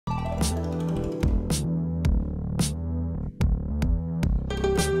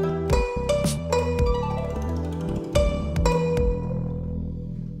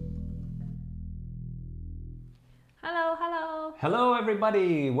Hello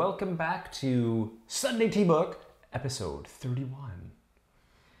everybody, welcome back to Sunday Tea Book, episode 31.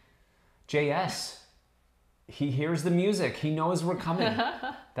 JS, he hears the music, he knows we're coming.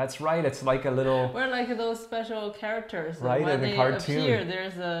 That's right, it's like a little... We're like those special characters. Right, when in the they cartoon. appear,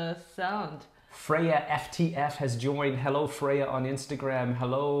 there's a sound. Freya FTF has joined. Hello Freya on Instagram.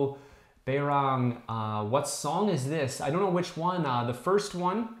 Hello Beirang. What song is this? I don't know which one. The first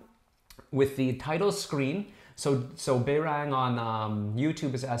one with the title screen. So Beirang on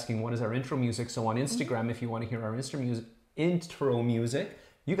YouTube is asking what is our intro music. So on Instagram, if you want to hear our intro music,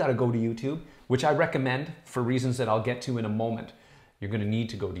 you got to go to YouTube, which I recommend for reasons that I'll get to in a moment. You're going to need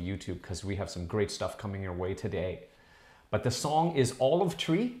to go to YouTube because we have some great stuff coming your way today. But the song is Olive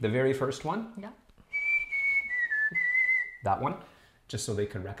Tree, the very first one. Yeah. That one, just so they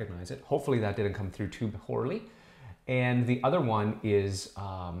can recognize it. Hopefully that didn't come through too poorly. And the other one is,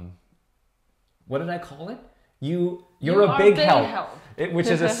 what did I call it? You're a big help. Which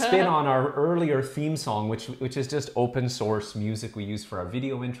is a spin on our earlier theme song, which is just open source music we use for our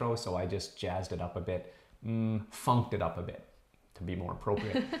video intro. So I just jazzed it up a bit, funked it up a bit to be more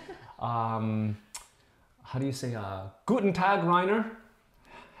appropriate. How do you say, Guten Tag, Rainer?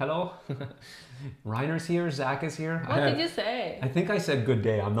 Hello? Rainer's here, Zach is here. What did you say? I think I said good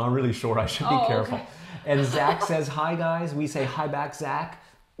day. I'm not really sure. I should be careful. Okay. And Zach says, hi guys. We say hi back, Zach.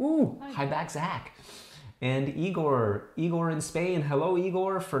 Ooh, hi back, Zach. And Igor in Spain. Hello,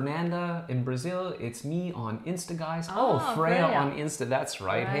 Igor. Fernanda in Brazil. It's me on Insta, guys. Oh, Freya on Insta. That's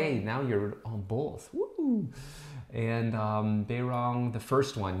right. Hey, now you're on both. Woo! And Beirang, the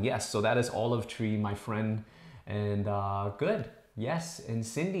first one. Yes, so that is Olive Tree, my friend. And good. Yes, and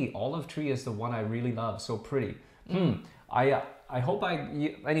Cindy, Olive Tree is the one I really love. So pretty. I hope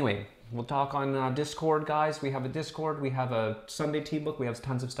anyway, we'll talk on Discord, guys. We have a Discord. We have a Sunday Tea Book. We have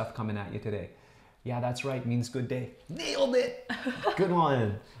tons of stuff coming at you today. Yeah, that's right. Means good day. Nailed it. Good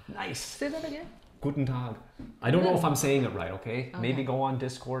one. Nice. Say that again. Guten Tag. I don't know if I'm saying it right, okay? Maybe go on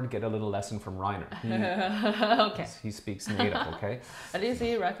Discord, get a little lesson from Rainer. Okay. He speaks native, okay? At least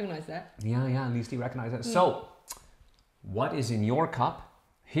he recognized that. Yeah, at least he recognized that. So, what is in your cup?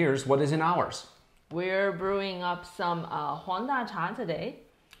 Here's what is in ours. We're brewing up some Huang Da Cha today.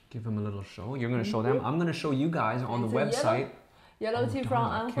 Give them a little show. You're going to show them. I'm going to show you guys on the website. Yellow tea from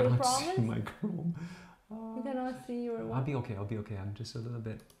Anhui Province. See my girl. You cannot see your one. I'll be okay. I'm just a little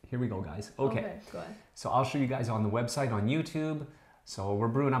bit. Here we go, guys. Okay. Go ahead. So I'll show you guys on the website on YouTube. So we're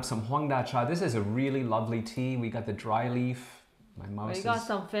brewing up some Huang Da Cha. This is a really lovely tea. We got the dry leaf. My mouse We got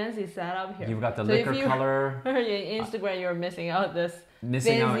some fancy setup here. You've got the liquor color. In Instagram, you're missing out this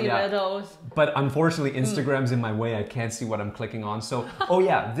fancy little. But unfortunately, Instagram's in my way. I can't see what I'm clicking on. So,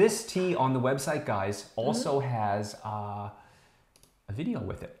 this tea on the website, guys, also has a video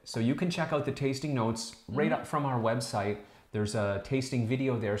with it. So you can check out the tasting notes right up from our website. There's a tasting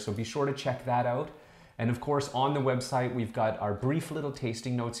video there, so be sure to check that out. And of course, on the website, we've got our brief little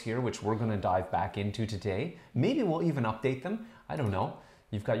tasting notes here, which we're gonna dive back into today. Maybe we'll even update them. I don't know.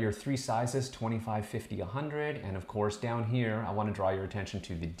 You've got your three sizes, 25, 50, 100. And of course, down here, I wanna draw your attention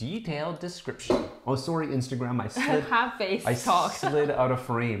to the detailed description. Oh, sorry, Instagram, I slid out of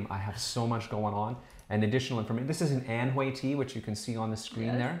frame. I have so much going on. And additional information. This is an Anhui tea, which you can see on the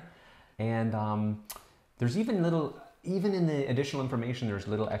screen there. And there's even in the additional information, there's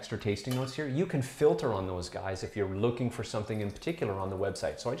little extra tasting notes here. You can filter on those, guys, if you're looking for something in particular on the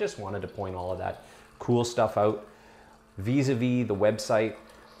website. So I just wanted to point all of that cool stuff out vis-a-vis the website.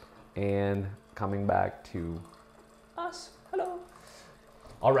 And coming back to us. Hello.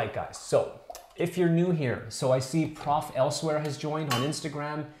 All right, guys. So if you're new here, so I see Prof Elsewhere has joined on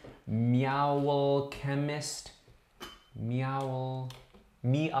Instagram. Meowl Chemist,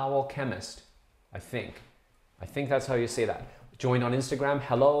 I think that's how you say that. Joined on Instagram.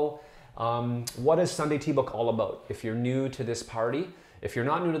 Hello. What is Sunday Tea Book all about? If you're new to this party, if you're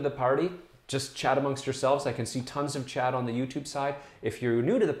not new to the party, just chat amongst yourselves. I can see tons of chat on the YouTube side. If you're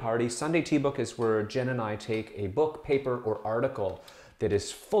new to the party, Sunday Tea Book is where Jen and I take a book, paper, or article that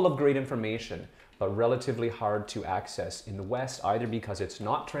is full of great information, but relatively hard to access in the West, either because it's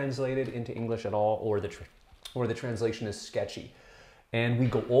not translated into English at all, or the translation is sketchy. And we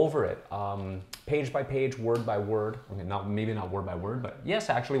go over it page by page, word by word. Okay, maybe not word by word, but yes,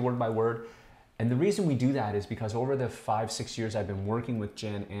 actually word by word. And the reason we do that is because over the 5-6 years I've been working with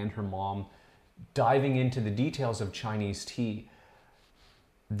Jen and her mom, diving into the details of Chinese tea,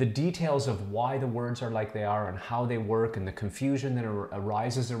 the details of why the words are like they are and how they work and the confusion that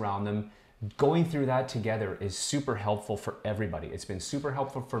arises around them. Going through that together is super helpful for everybody. It's been super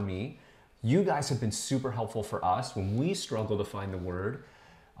helpful for me. You guys have been super helpful for us when we struggle to find the word.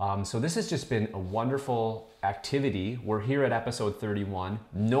 So this has just been a wonderful activity. We're here at episode 31.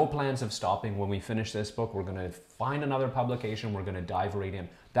 No plans of stopping. When we finish this book, we're going to find another publication. We're going to dive right in.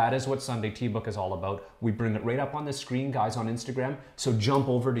 That is what Sunday Tea Book is all about. We bring it right up on the screen, guys, on Instagram. So jump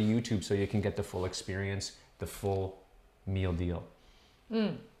over to YouTube so you can get the full experience, the full meal deal.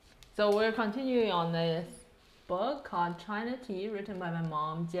 So we're continuing on this book called China Tea, written by my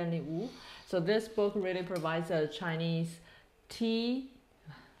mom, Jianli. So this book really provides a Chinese tea.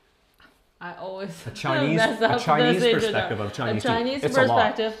 I always a Chinese perspective of Chinese tea. A Chinese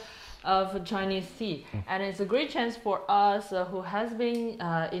perspective of Chinese tea. And it's a great chance for us who has been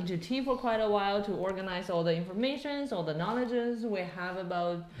into tea for quite a while to organize all the informations, all the knowledges we have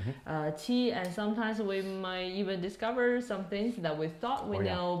about tea. And sometimes we might even discover some things that we thought we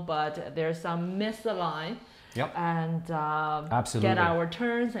know, but there's some misaligned. Yep. And get our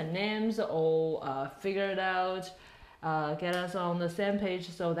terms and names all figured out. Get us on the same page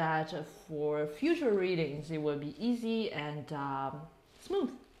so that for future readings it will be easy and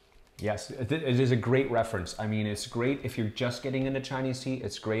smooth. Yes, it is a great reference. I mean, it's great if you're just getting into Chinese tea.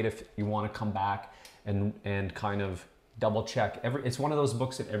 It's great if you want to come back and kind of double check. It's one of those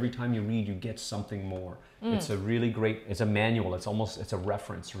books that every time you read, you get something more. It's a really great, it's a manual. It's a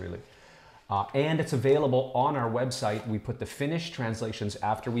reference, really. And it's available on our website. We put the finished translations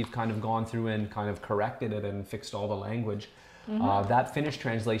after we've kind of gone through and kind of corrected it and fixed all the language. That finished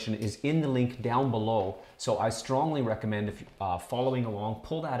translation is in the link down below. So I strongly recommend if following along,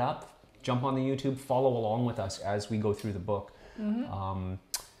 pull that up, jump on the YouTube, follow along with us as we go through the book.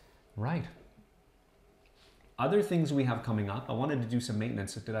 Right. Other things we have coming up. I wanted to do some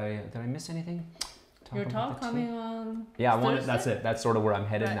maintenance. Did I miss anything? Your talk coming on Thursday? That's it. That's sort of where I'm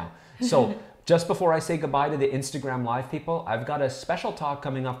headed now. So just before I say goodbye to the Instagram Live people, I've got a special talk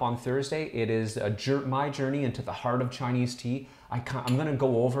coming up on Thursday. It is my journey into the heart of Chinese tea. I'm going to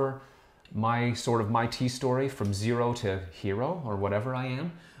go over my tea story from zero to hero or whatever I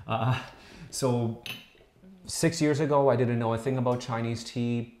am. So 6 years ago, I didn't know a thing about Chinese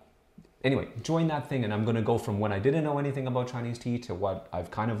tea. Anyway, join that thing and I'm going to go from when I didn't know anything about Chinese tea to what I've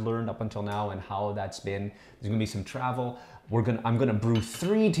kind of learned up until now and how that's been. There's going to be some travel. I'm going to brew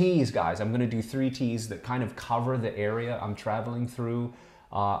 3 teas, guys. I'm going to do 3 teas that kind of cover the area I'm traveling through.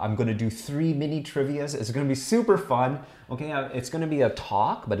 I'm going to do 3 mini trivias. It's going to be super fun. Okay, it's going to be a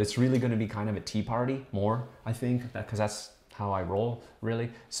talk, but it's really going to be kind of a tea party more, I think, because that's how I roll,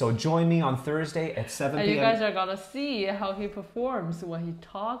 really. So join me on Thursday at 7 p.m. And you guys are gonna see how he performs when he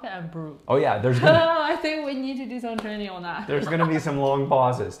talk and brew. Oh yeah, there's gonna... I think we need to do some training on that. There's gonna be some long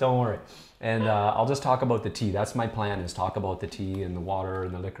pauses, don't worry. And I'll just talk about the tea. That's my plan, is talk about the tea and the water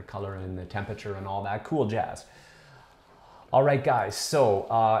and the liquor color and the temperature and all that cool jazz. All right, guys, so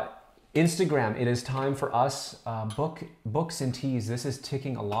Instagram, it is time for us, books and teas. This is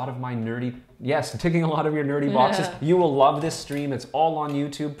ticking a lot of my nerdy, ticking a lot of your nerdy boxes. You will love this stream. It's all on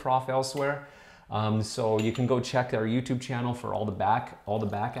YouTube, Prof Elsewhere. So you can go check our YouTube channel for all the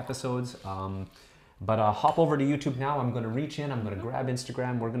back episodes. But hop over to YouTube now. I'm going to reach in. I'm going to grab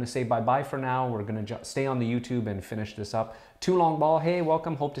Instagram. We're going to say bye-bye for now. We're going to stay on the YouTube and finish this up. Too Long Ball, hey,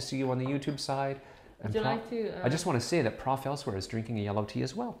 welcome. Hope to see you on the YouTube side. And would you like to... I just want to say that Prof Elsewhere is drinking a yellow tea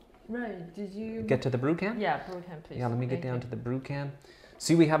as well. Right, did you... Get to the brew can? Yeah, brew can, please. Yeah, let me get down to the brew can.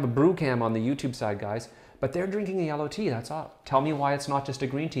 See, we have a brew cam on the YouTube side, guys. But they're drinking a yellow tea, that's all. Tell me why it's not just a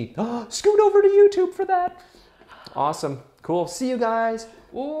green tea. Oh, scoot over to YouTube for that. Awesome, cool. See you guys.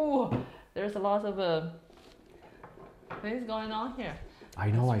 Ooh, there's a lot of things going on here.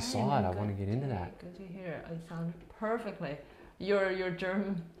 I know, I saw it. I want to get into that. Good to hear. It sounds perfectly. Your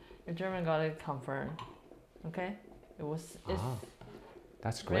German got it confirmed. Okay?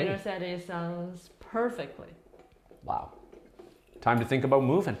 That's great. Rainer said it sounds perfectly. Wow. Time to think about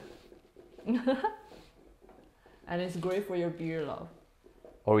moving. And it's great for your beer love.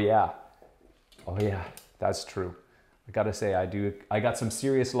 Oh yeah. Oh yeah, that's true. I gotta say, I got some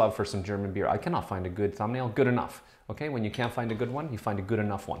serious love for some German beer. I cannot find a good thumbnail. Good enough. Okay, when you can't find a good one, you find a good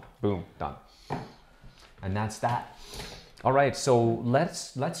enough one. Boom, done. And that's that. All right, so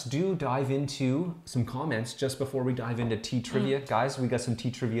let's dive into some comments just before we dive into tea trivia. Guys, we got some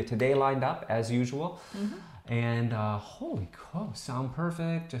tea trivia today lined up, as usual. And holy cow, sound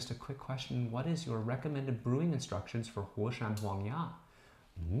perfect. Just a quick question. What is your recommended brewing instructions for Huoshan Huang Ya?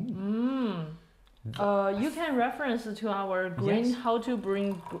 You can reference to our how to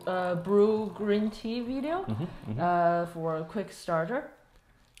brew green tea video for a quick starter.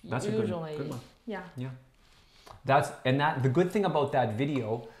 That's usually a good one. Yeah. The good thing about that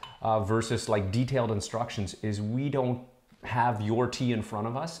video versus like detailed instructions is we don't have your tea in front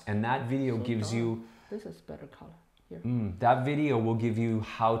of us, and that video gives you... This is better color. That video will give you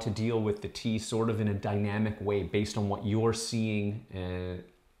how to deal with the tea sort of in a dynamic way based on what you're seeing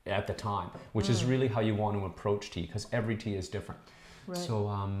at the time, which is really how you want to approach tea because every tea is different. Right. So,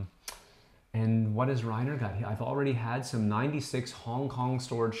 and what has Reiner got here? I've already had some 96 Hong Kong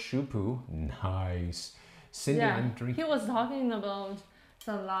stored shupu. Nice. Cindy, I'm drinking. He was talking about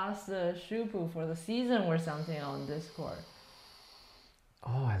some last shupu for the season or something on Discord.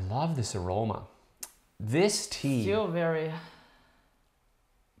 Oh, I love this aroma. This tea. Still very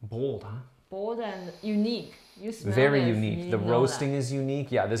bold, huh? bold and unique. You smell very this, unique. The roasting is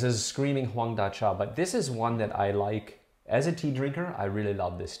unique. Yeah, this is screaming Huang Da Cha, but this is one that I like. As a tea drinker, I really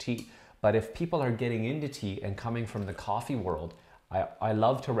love this tea. But if people are getting into tea and coming from the coffee world, I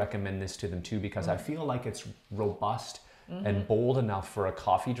love to recommend this to them too because I feel like it's robust and bold enough for a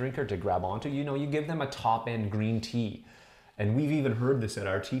coffee drinker to grab onto. You know, you give them a top-end green tea, and we've even heard this at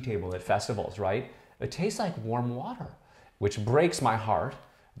our tea table at festivals, right? It tastes like warm water, which breaks my heart,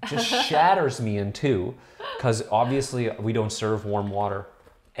 just shatters me in two, because obviously we don't serve warm water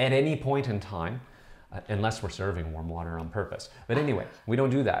at any point in time, unless we're serving warm water on purpose. But anyway, we don't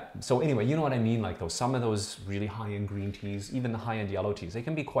do that. So anyway, you know what I mean? Like some of those really high-end green teas, even the high-end yellow teas, they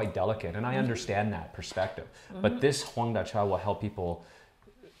can be quite delicate, and I understand that perspective. But this Huang Da Cha will help people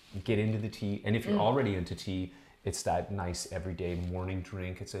get into the tea, and if you're already into tea, it's that nice everyday morning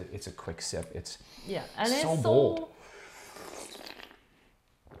drink. It's a quick sip. It's and so it's bold.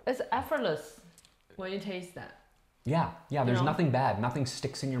 It's effortless when you taste that. Yeah. There's nothing bad. Nothing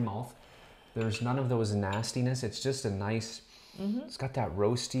sticks in your mouth. There's none of those nastiness. It's just a nice. It's got that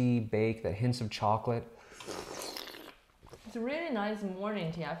roasty bake, that hints of chocolate. It's a really nice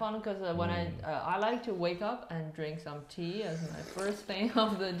morning tea. I found because when I like to wake up and drink some tea as my first thing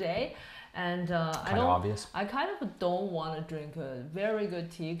of the day. And I kind of don't want to drink a very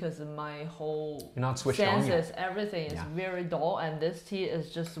good tea because my whole senses, everything is very dull, and this tea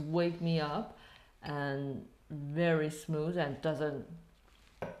is just wake me up and very smooth and doesn't.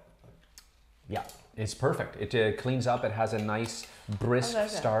 Yeah, it's perfect. It cleans up. It has a nice brisk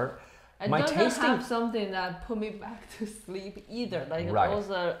start. It doesn't have something that put me back to sleep either. Like those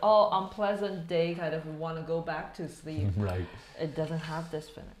are all unpleasant day kind of want to go back to sleep. Right. It doesn't have this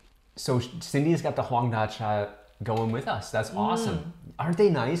feeling. So Cindy's got the Huang Da Cha going with us. That's awesome. Aren't they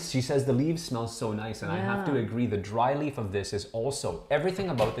nice? She says the leaves smell so nice, and I have to agree. The dry leaf of this is also, everything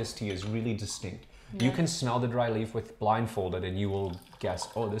about this tea is really distinct. You can smell the dry leaf with blindfolded, and you will guess,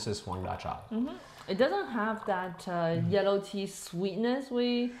 oh, this is Huang Da Cha. It doesn't have that yellow tea sweetness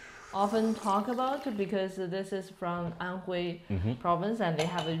we often talk about because this is from Anhui province, and they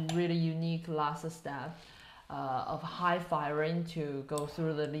have a really unique last step. Of high firing to go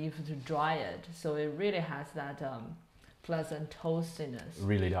through the leaf to dry it, so it really has that pleasant toastiness.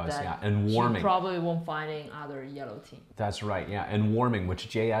 Really does, and warming. You probably won't find in other yellow tea. That's right, and warming, which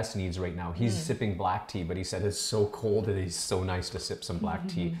JS needs right now. He's sipping black tea, but he said it's so cold that it's so nice to sip some black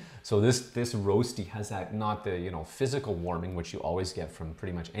tea. So this roasty has that, not the physical warming, which you always get from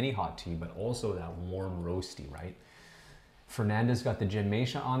pretty much any hot tea, but also that warm roasty, right? Fernanda's got the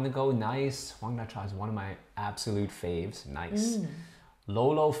Jianli on the go. Nice. Huang Da Cha is one of my absolute faves. Nice.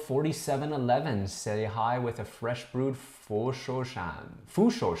 Lolo 4711 say hi with a fresh brewed Fuoshan.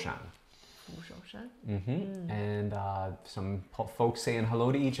 And some folks saying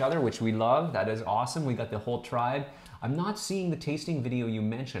hello to each other, which we love. That is awesome. We got the whole tribe. I'm not seeing the tasting video you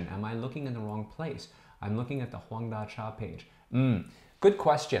mentioned. Am I looking in the wrong place? I'm looking at the Huang Da Cha page. Good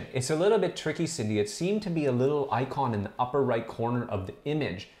question. It's a little bit tricky, Cindy. It seemed to be a little icon in the upper right corner of the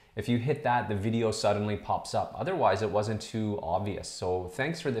image. If you hit that, the video suddenly pops up. Otherwise, it wasn't too obvious. So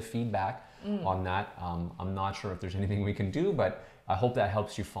thanks for the feedback on that. I'm not sure if there's anything we can do, but I hope that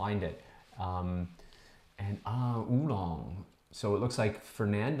helps you find it. Oolong. So it looks like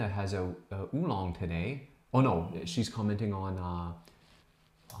Fernanda has a oolong today. Oh no, she's commenting on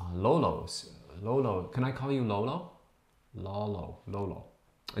Lolo's. Lolo, can I call you Lolo? Lolo.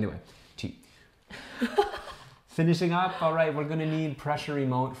 Anyway, tea. Finishing up. All right, we're gonna need pressure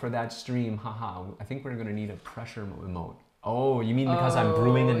remote for that stream. Haha. I think we're gonna need a pressure remote. Oh, you mean because I'm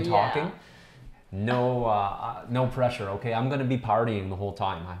brewing and talking? No pressure. Okay, I'm gonna be partying the whole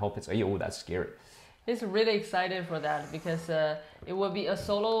time. I hope it's. Oh, that's scary. He's really excited for that because it will be a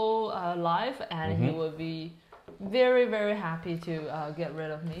solo live, and he will be very, very happy to get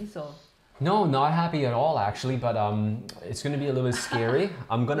rid of me. So. No, not happy at all, actually, but it's going to be a little bit scary.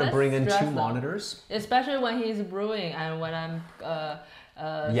 I'm going to bring in 2 monitors. Especially when he's brewing and when I'm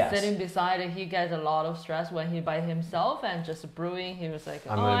sitting beside it, he gets a lot of stress when he by himself and just brewing. He was like,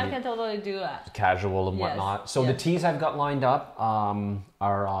 I can totally do that. Casual and whatnot. So the teas I've got lined up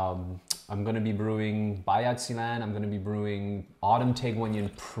are I'm going to be brewing Bayat Silan. I'm going to be brewing Autumn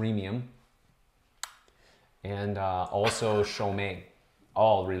Taeguanyin Premium, and also Shomei.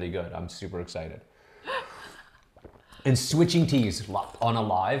 All really good. I'm super excited. And switching teas on a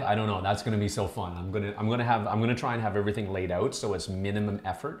live, I don't know. That's going to be so fun. I'm gonna try and have everything laid out so it's minimum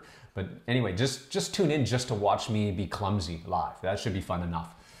effort. But anyway, just tune in just to watch me be clumsy live. That should be fun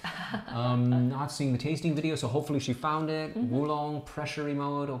enough. Not seeing the tasting video, so hopefully she found it. Wulong pressure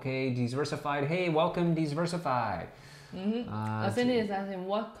mode. Okay, Diversified. Hey, welcome, Diversified. Cindy is asking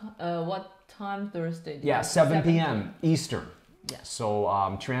what time Thursday? Yeah, 7 p.m. Eastern. Yeah.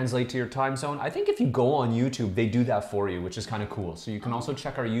 So translate to your time zone. I think if you go on YouTube, they do that for you, which is kind of cool. So you can also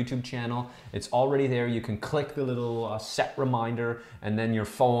check our YouTube channel. It's already there. You can click the little set reminder, and then your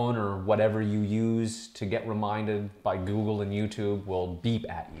phone or whatever you use to get reminded by Google and YouTube will beep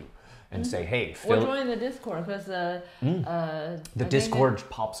at you and say, hey, Or join the Discord, because the Discord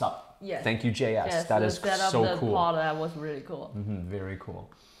pops up. Yes. Thank you, JS. Yes, that is so cool. Pod, that was really cool. Very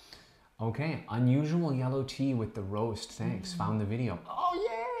cool. Okay, unusual yellow tea with the roast. Thanks. Found the video. Oh,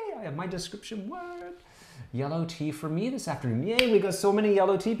 yay! I have my description word. Yellow tea for me this afternoon. Yay, we got so many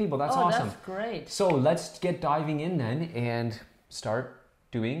yellow tea people. That's awesome. That's great. So let's get diving in then and start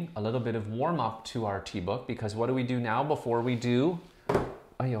doing a little bit of warm up to our tea book, because what do we do now before we do?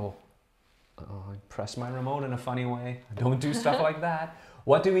 I press my remote in a funny way. Don't do stuff like that.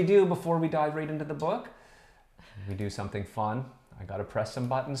 What do we do before we dive right into the book? We do something fun. I gotta press some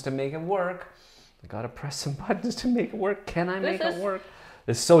buttons to make it work. I gotta press some buttons to make it work. Can I make it work?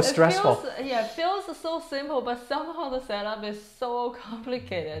 It's so stressful. It feels so simple, but somehow the setup is so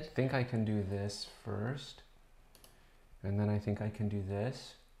complicated. I think I can do this first. And then I think I can do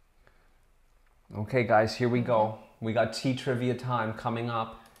this. Okay, guys, here we go. We got tea trivia time coming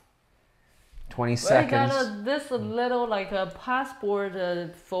up. 20 seconds. We got this little like a passport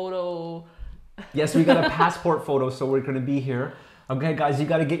photo. Yes, we got a passport photo, so we're gonna be here. Okay, guys, you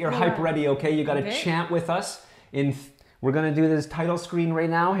got to get your hype ready, okay? You got to chant with us. We're going to do this title screen right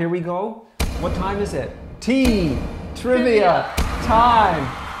now. Here we go. What time is it? Tea trivia time.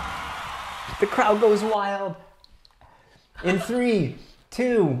 The crowd goes wild. In 3,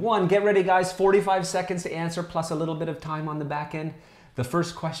 2, 1. Get ready, guys. 45 seconds to answer, plus a little bit of time on the back end. The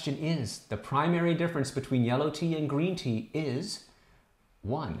first question is, the primary difference between yellow tea and green tea is...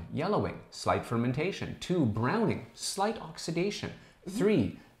 1. Yellowing, slight fermentation. 2. Browning, slight oxidation.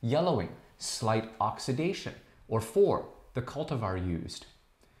 3. Yellowing, slight oxidation. Or 4. The cultivar used.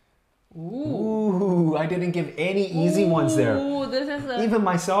 Ooh, I didn't give any easy ones there. This is Even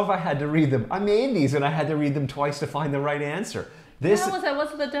myself, I had to read them. I made these and I had to read them twice to find the right answer. What's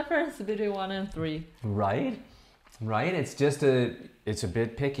the difference between 1 and 3? Right? Right? It's just it's a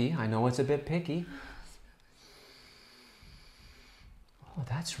bit picky. I know it's a bit picky. Oh,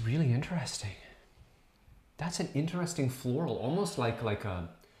 that's really interesting. That's an interesting floral, almost like a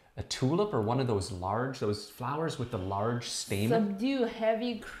tulip or one of those flowers with the large stamen. Subdued,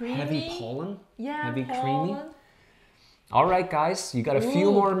 heavy, creamy. Heavy pollen. Yeah, heavy, pollen. creamy. All right, guys, you got a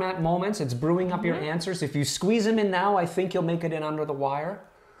few more moments. It's brewing up your answers. If you squeeze them in now, I think you'll make it in under the wire.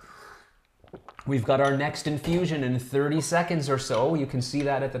 We've got our next infusion in 30 seconds or so. You can see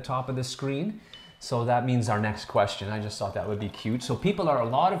that at the top of the screen. So that means our next question. I just thought that would be cute. So a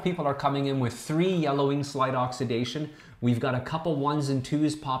lot of people are coming in with 3 yellowing, slight oxidation. We've got a couple 1s and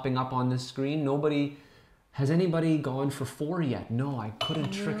 2s popping up on the screen. Has anybody gone for 4 yet? No, I couldn't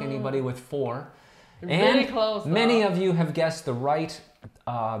trick anybody with 4. Really close, many of you have guessed the right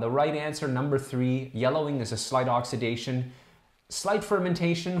answer, number 3. Yellowing is a slight oxidation. Slight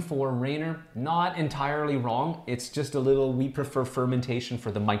fermentation for Rainer, not entirely wrong. It's just a little, we prefer fermentation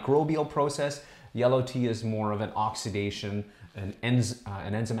for the microbial process. Yellow tea is more of an oxidation, an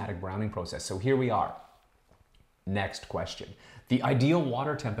enzymatic browning process. So here we are. Next question. The ideal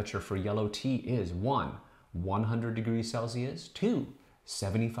water temperature for yellow tea is 1, 100 degrees Celsius, 2,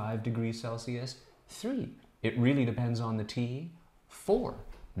 75 degrees Celsius, 3, it really depends on the tea, 4,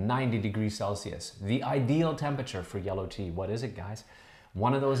 90 degrees Celsius. The ideal temperature for yellow tea. What is it, guys?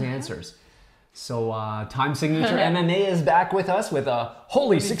 One of those answers. So Time Signature MMA is back with us with a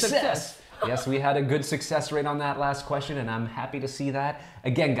holy success. Yes, we had a good success rate on that last question, and I'm happy to see that.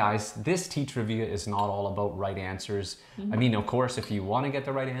 Again, guys, this tea trivia is not all about right answers. I mean, of course, if you want to get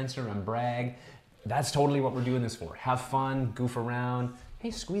the right answer and brag, that's totally what we're doing this for. Have fun, goof around.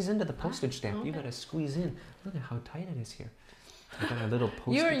 Hey, squeeze into the postage stamp. You got to squeeze in. Look at how tight it is here. I got a little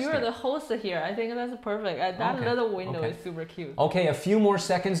postage You're stamp. the host here. I think that's perfect. That Okay, little window okay. is super cute. Okay, a few more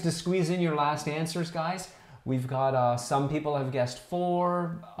seconds to squeeze in your last answers, guys. We've got some people have guessed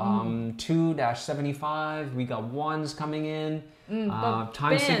 4, 2-75. We got 1s coming in. But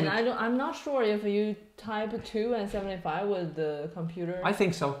Time Ben, signature. I'm not sure if you type 2 and 75 with the computer. I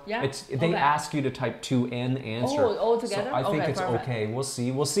think so. Yeah? They Okay. ask you to type 2 and the answer. Oh, all together? So I think Okay, it's perfect. okay. We'll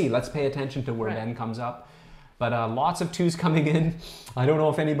see. We'll see. Let's pay attention to where Right. Ben comes up. But lots of 2s coming in. I don't know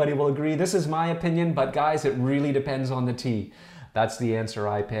if anybody will agree. This is my opinion, but guys, it really depends on the tea. That's the answer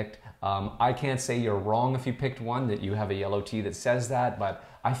I picked. I can't say you're wrong if you picked 1, that you have a yellow tea that says that, but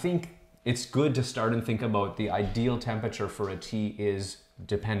I think it's good to start and think about the ideal temperature for a tea is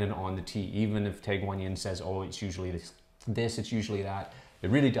dependent on the tea. Even if Teg Wan Yin says, oh, it's usually this, it's usually that,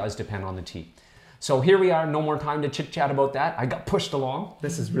 it really does depend on the tea. So here we are, no more time to chit chat about that. I got pushed along.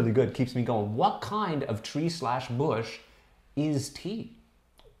 This is really good, keeps me going. What kind of tree/bush is tea?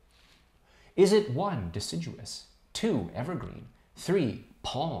 Is it 1, deciduous, 2, evergreen, 3,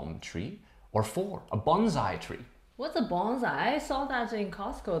 palm tree, or 4, a bonsai tree? What's a bonsai? I saw that in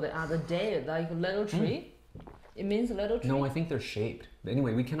Costco the other day, like a little tree. It means a little tree? No, I think they're shaped.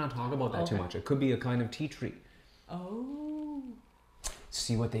 Anyway, we cannot talk about that too Okay. much. It could be a kind of tea tree. Oh.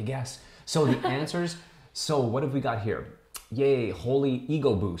 See what they guess. So the answers, so what have we got here? Yay, holy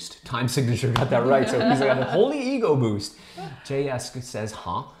ego boost. Time signature got that right. So he's got a holy ego boost. JS says,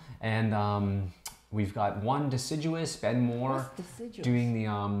 huh? And we've got 1 deciduous, Ben Moore What's deciduous? doing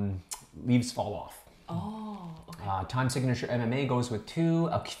the leaves fall off. Oh, okay. Time signature MMA goes with 2.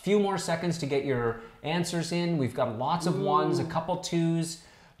 A few more seconds to get your answers in. We've got lots of 1s, a couple 2s.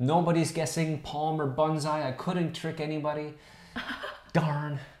 Nobody's guessing palm or bonsai. I couldn't trick anybody.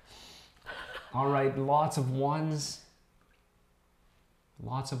 Darn. All right, lots of 1s.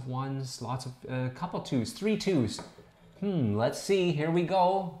 Lots of 1s, lots of, couple 2s, 3 2s. Let's see, here we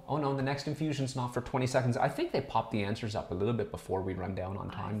go. Oh no, the next infusion's not for 20 seconds. I think they popped the answers up a little bit before we run down on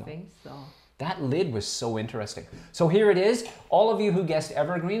time I though. think so. That lid was so interesting. So here it is. All of you who guessed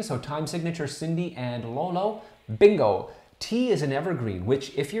evergreen, so time signature Cindy and Lolo, bingo. Tea is an evergreen,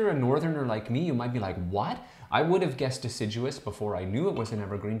 which if you're a northerner like me, you might be like, what? I would have guessed deciduous before I knew it was an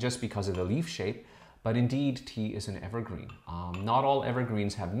evergreen just because of the leaf shape, but indeed tea is an evergreen. Not all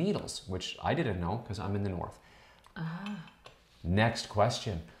evergreens have needles, which I didn't know because I'm in the north. Next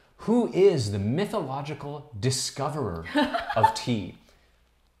question. Who is the mythological discoverer of tea?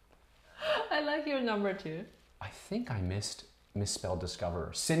 I like your number 2. I think I misspelled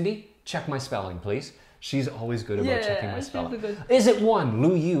discoverer. Cindy, check my spelling, please. She's always good about checking my she's spelling. good. Is it 1,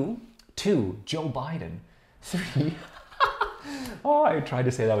 Lu Yu, 2, Joe Biden, 3, oh, I tried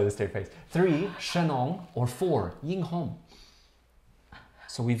to say that with a straight face, 3, Shenong, or 4, Ying Hong?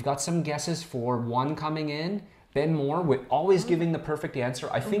 So we've got some guesses for 1 coming in. Ben Moore, with always giving the perfect answer.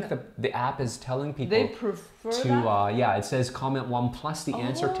 I think the app is telling people They prefer to, that? yeah, it says comment 1 plus the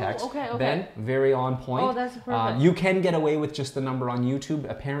answer text. Okay, okay. Ben, very on point. Oh, that's perfect. You can get away with just the number on YouTube.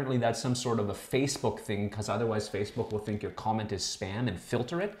 Apparently that's some sort of a Facebook thing because otherwise Facebook will think your comment is spam and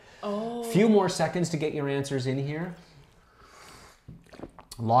filter it. Oh. Few more seconds to get your answers in here.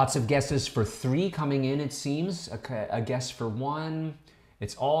 Lots of guesses for 3 coming in, it seems. A guess for 1.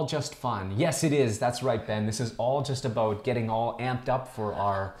 It's all just fun. Yes, it is. That's right, Ben. This is all just about getting all amped up for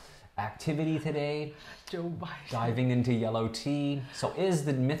our activity today. Joe Biden. Diving into yellow tea. So is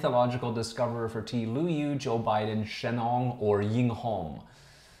the mythological discoverer for tea Lu Yu, Joe Biden, Shenong, or Ying Hong?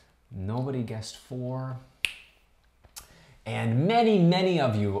 Nobody guessed 4. And many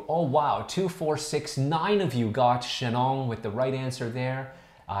of you, oh wow, 2, 4, 6, 9 of you got Shenong with the right answer there.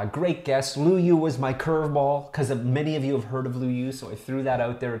 Great guess. Lu Yu was my curveball because many of you have heard of Lu Yu, so I threw that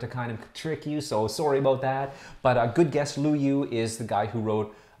out there to kind of trick you, so sorry about that. But a good guess, Lu Yu is the guy who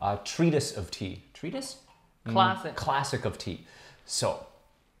wrote Treatise of Tea. Treatise? Classic. Classic of tea. So,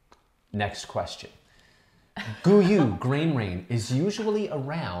 next question. Gu Yu, grain rain, is usually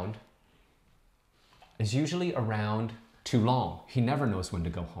around too long. He never knows when to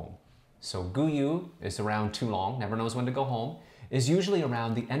go home. So Gu Yu is around too long, never knows when to go home, is usually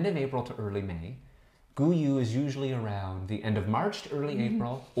around the end of April to early May. Gu Yu is usually around the end of March to early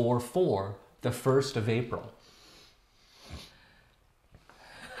April, or for the 1st of April.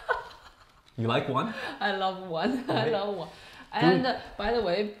 You like 1? I love 1. I Okay. love 1. And by the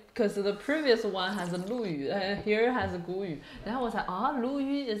way, because the previous one has a Lu Yu, here has a Gu Yu. Then I was like, Lu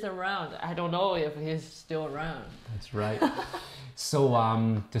Yu is around. I don't know if he's still around. That's right.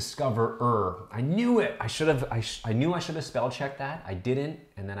 So, discoverer. I knew it. I knew I should have spell checked that. I didn't,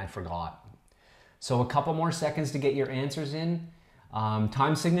 and then I forgot. So a couple more seconds to get your answers in.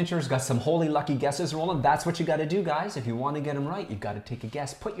 Time signatures got some holy lucky guesses rolling. That's what you got to do, guys. If you want to get them right, you got to take a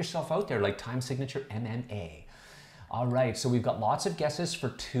guess. Put yourself out there like time signature MMA. All right, so we've got lots of guesses for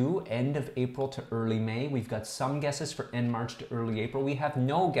 2 end of April to early May. We've got some guesses for end March to early April. We have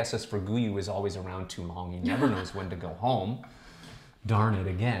no guesses for Guyu is always around too long. He never knows when to go home. Darn it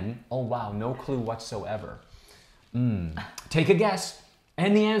again. Oh wow, no clue whatsoever. Take a guess.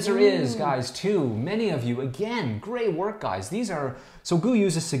 And the answer is, guys, 2. Many of you, again, great work, guys. These are, so Guyu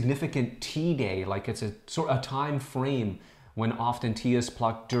is a significant tea day, like it's a sort of time frame when often tea is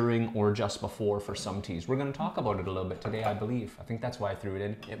plucked during or just before for some teas. We're going to talk about it a little bit today, I believe. I think that's why I threw it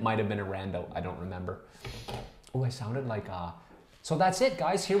in. It might have been a rando. I don't remember. Oh, I sounded like So that's it,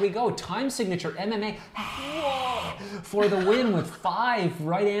 guys. Here we go. Time signature MMA for the win with 5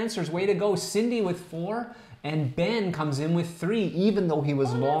 right answers. Way to go. Cindy with 4. And Ben comes in with 3, even though he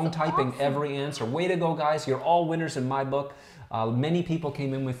was long typing every answer. Way to go, guys. You're all winners in my book. Many people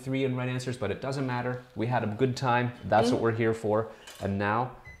came in with 3 and right answers, but it doesn't matter. We had a good time. That's what we're here for. And now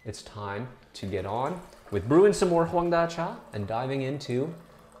it's time to get on with brewing some more Huang Da Cha and diving into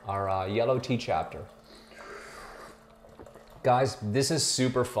our yellow tea chapter. Guys, this is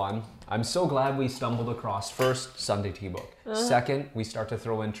super fun. I'm so glad we stumbled across first Sunday tea book. Second, we start to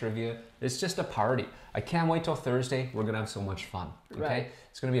throw in trivia. It's just a party. I can't wait till Thursday. We're gonna have so much fun. Okay, right.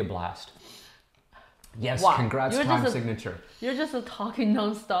 It's gonna be a blast. Yes, wow. Congrats, time signature. You're just talking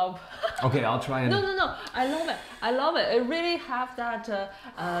non-stop. Okay, I'll try and. No. I love it. I love it. It really have that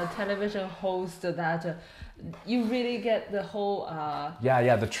television host that you really get the whole.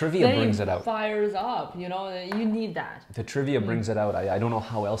 Yeah. The trivia brings it out. Fires up. You know, you need that. The trivia brings it out. I don't know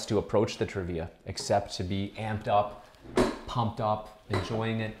how else to approach the trivia except to be amped up, pumped up,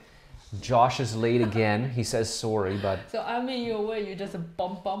 enjoying it. Josh is late again. He says sorry, but. So I'm in your way. You just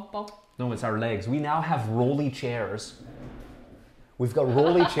bump. No, it's our legs. We now have rolly chairs. We've got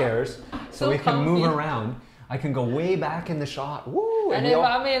rolly chairs, so we can move around. I can go way back in the shot. Woo! And if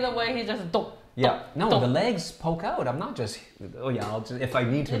I'm in the way, he just don't. Yeah, no, the legs poke out. I'm not just. Oh yeah, I'll just, if I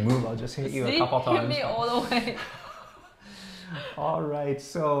need to move, I'll just hit you a couple times. Hit me all the way. All right,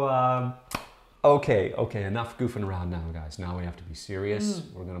 so okay, enough goofing around now, guys. Now we have to be serious.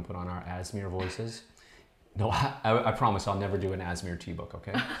 We're gonna put on our Asmir voices. No, I promise I'll never do an Asmir tea book,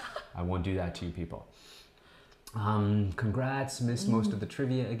 okay? I won't do that to you people. Congrats, missed most of the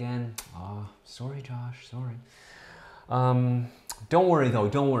trivia again. Sorry, Josh, sorry. Don't worry though,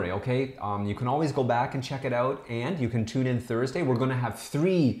 don't worry, okay? You can always go back and check it out, and you can tune in Thursday. We're gonna have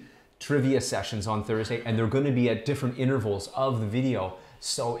 3 trivia sessions on Thursday, and they're gonna be at different intervals of the video.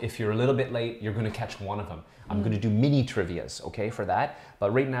 So if you're a little bit late, you're gonna catch one of them. I'm gonna do mini trivias, okay, for that.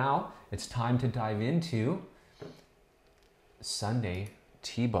 But right now, it's time to dive into Sunday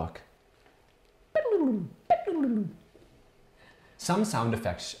tea book. Some sound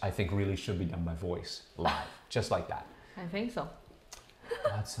effects, I think, really should be done by voice, live, just like that. I think so.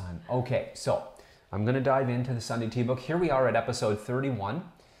 That's fun. Okay, so I'm gonna dive into the Sunday tea book. Here we are at episode 31.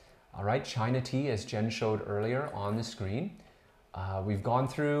 All right, China tea, as Jen showed earlier on the screen. We've gone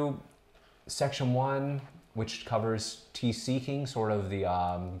through section 1, which covers tea seeking, sort of the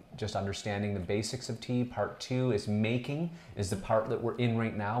just understanding the basics of tea. Part 2 is making, is the part that we're in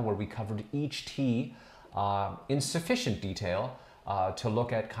right now, where we covered each tea in sufficient detail to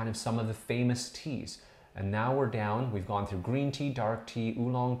look at kind of some of the famous teas. And now we're down, we've gone through green tea, dark tea,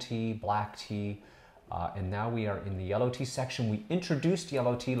 oolong tea, black tea, and now we are in the yellow tea section. We introduced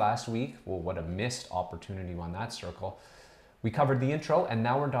yellow tea last week. Well, what a missed opportunity on that circle. We covered the intro, and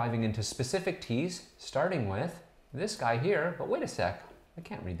now we're diving into specific teas, starting with this guy here. But wait a sec, I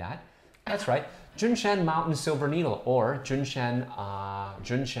can't read that. That's right, Junshan Mountain Silver Needle, or Junshan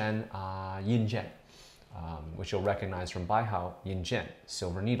Yin Zhen, which you'll recognize from Baihao, Yin Zhen,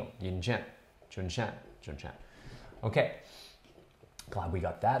 Silver Needle, Yin Zhen, Junshan. Okay, glad we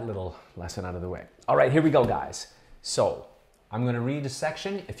got that little lesson out of the way. All right, here we go, guys. So I'm going to read a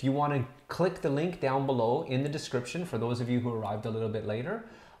section. If you want to click the link down below in the description, for those of you who arrived a little bit later,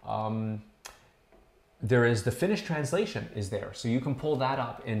 there is the finished translation is there. So you can pull that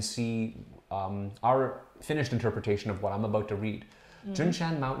up and see our finished interpretation of what I'm about to read.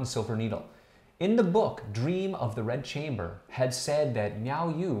 Junshan Mountain Silver Needle. In the book, Dream of the Red Chamber had said that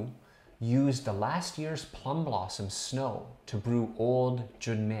Miao Yu used the last year's plum blossom snow to brew old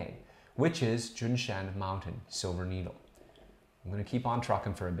Junmei, which is Junshan Mountain Silver Needle. I'm going to keep on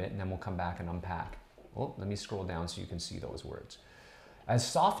trucking for a bit, and then we'll come back and unpack. Oh, let me scroll down so you can see those words. As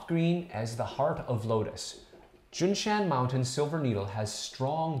soft green as the heart of lotus, Junshan Mountain Silver Needle has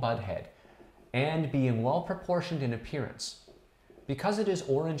strong bud head and being well proportioned in appearance. Because it is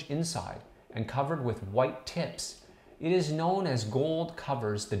orange inside and covered with white tips, It is known as gold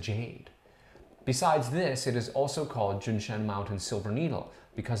covers the jade. Besides this, it is also called Junshan Mountain Silver Needle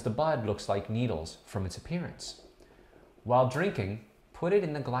because the bud looks like needles from its appearance. While drinking, put it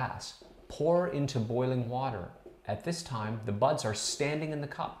in the glass. Pour into boiling water. At this time, the buds are standing in the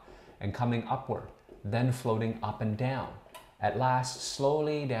cup and coming upward, then floating up and down, at last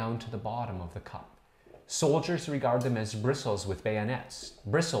slowly down to the bottom of the cup. Soldiers regard them as bristle with bayonets.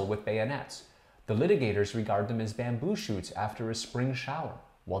 The litigators regard them as bamboo shoots after a spring shower,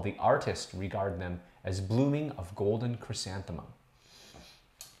 while the artists regard them as blooming of golden chrysanthemum.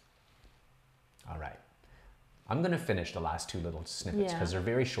 All right. I'm going to finish the last two little snippets because they're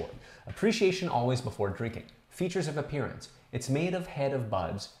very short. Appreciation always before drinking. Features of appearance. It's made of head of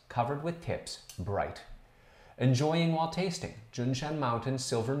buds, covered with tips, bright. Enjoying while tasting. Junshan Mountain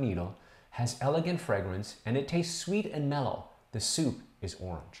Silver Needle has elegant fragrance and it tastes sweet and mellow. The soup is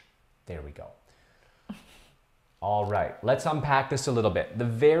orange. There we go. All right, let's unpack this a little bit. The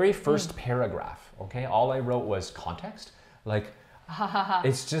very first paragraph, okay, all I wrote was context. Like,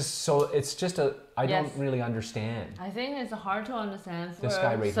 it's just I don't really understand. I think it's hard to understand. This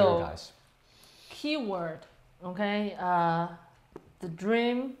guy right here, guys. Keyword, okay, the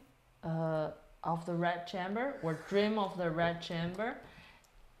dream of the red chamber or dream of the red chamber.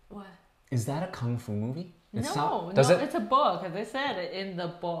 What? Is that a kung fu movie? It's it's a book. They said it in the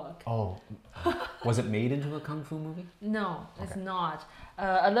book. Oh, was it made into a kung fu movie? No, it's not.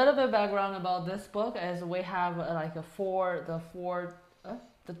 A little bit background about this book is we have like the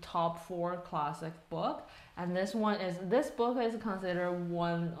top 4 classic book, and this book is considered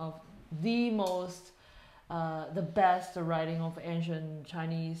one of the most the best writing of ancient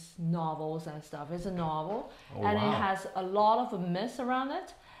Chinese novels and stuff. It's a novel, and it has a lot of myths around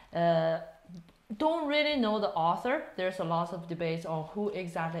it. Don't really know the author. There's a lot of debates on who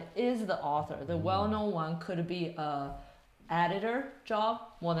exactly is the author. The well-known one could be a editor job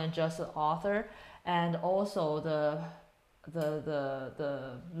more than just the author, and also the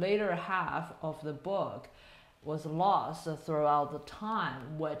later half of the book was lost throughout the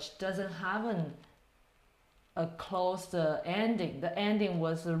time, which doesn't have a closed ending. The ending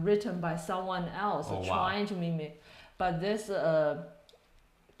was written by someone else trying to mimic, but this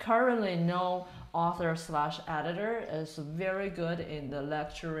currently no author / editor is very good in the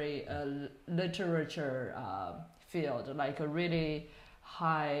literature field, like a really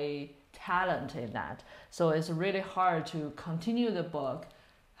high talent in that. So it's really hard to continue the book,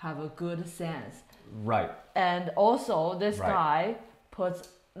 have a good sense. Right. And also this guy puts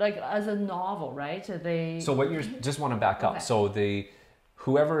like as a novel, right? So what you're just want to back up. So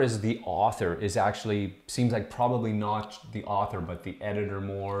whoever is the author is actually seems like probably not the author, but the editor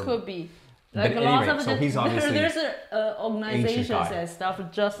more. Could be. Like but anyway, so he's obviously there's organizations and stuff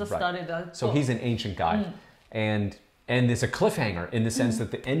just to study that. So he's an ancient guy, and it's a cliffhanger in the sense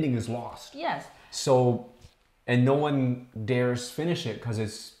that the ending is lost. Yes. So, and no one dares finish it because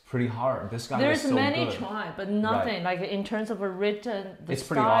it's pretty hard. This guy was so good. There's many try, but nothing like in terms of a written, the it's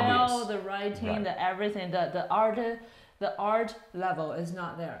style, the writing, the everything, the art level is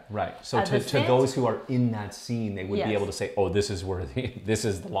not there. Right. So to those who are in that scene, they would be able to say, "Oh, this is where this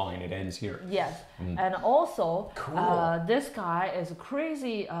is the line. It ends here." Yes. And also, this guy is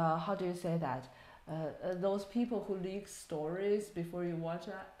crazy. How do you say that? Those people who leak stories before you watch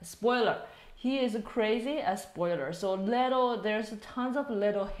it. Spoiler. He is crazy as spoiler. So there's tons of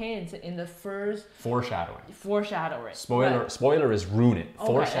little hints in the first foreshadowing. Spoiler is ruin it. Okay,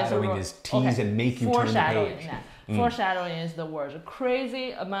 foreshadowing is tease and make you turn the page. Foreshadowing is the word.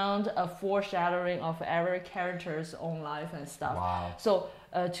 Crazy amount of foreshadowing of every character's own life and stuff. Wow. So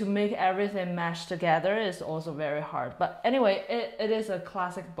to make everything mesh together is also very hard. But anyway, it is a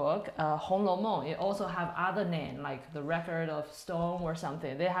classic book. Hong Lou Meng. It also have other name like the Record of Stone or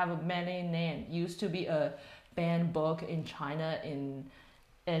something. They have many names. Used to be a banned book in China in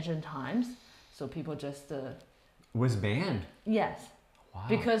ancient times. So people just was banned. Yes. Wow.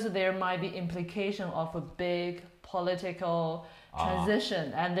 Because there might be implication of a big political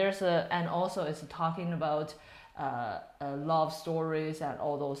transition, and also it's talking about love stories and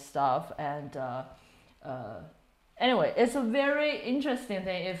all those stuff. And anyway, it's a very interesting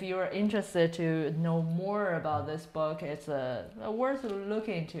thing. If you're interested to know more about this book, it's worth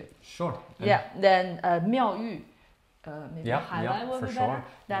looking into. Sure. Yeah. Then Miao Yu, maybe highlight will be better. Sure.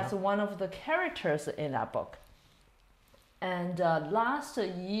 That's one of the characters in that book. And last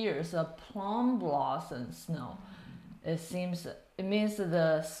year's plum blossom snow, it means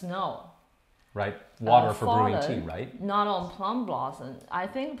the snow. Right, water for brewing tea, right? Not on plum blossom. I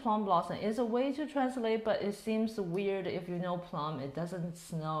think plum blossom is a way to translate, but it seems weird if you know plum. It doesn't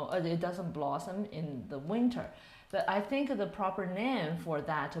snow, it doesn't blossom in the winter. But I think the proper name for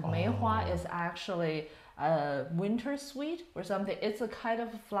that meihua is actually winter sweet or something. It's a kind of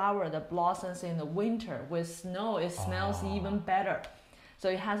flower that blossoms in the winter. With snow, it smells even better. So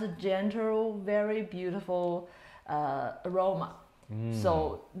it has a gentle, very beautiful aroma.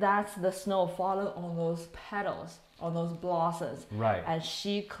 So that's the snow falling on those petals, on those blossoms. Right. And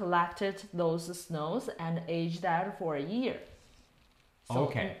she collected those snows and aged that for a year. So,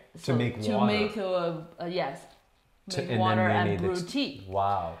 okay. So to make water. To make make water and brew tea.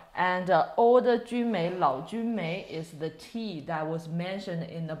 Wow. And old Junmei, Lao Junmei is the tea that was mentioned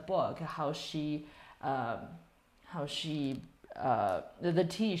in the book. The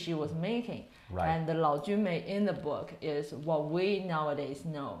tea she was making. Right. And the Lao Junmei in the book is what we nowadays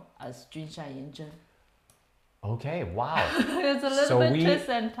know as Junshan Yin Zhen. Okay, wow. It's a little bit twist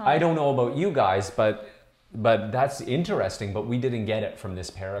and turn. I don't know about you guys, but that's interesting, but we didn't get it from this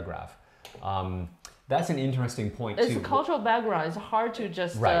paragraph. That's an interesting point too. It's a cultural background. It's hard to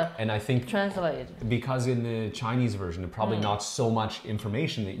just and I think translate. Because in the Chinese version, probably not so much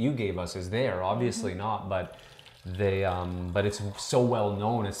information that you gave us is there. Obviously not, but but it's so well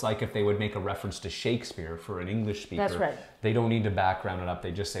known. It's like if they would make a reference to Shakespeare for an English speaker. That's right. They don't need to background it up.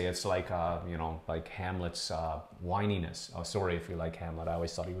 They just say it's like like Hamlet's whininess. Oh, sorry if you like Hamlet. I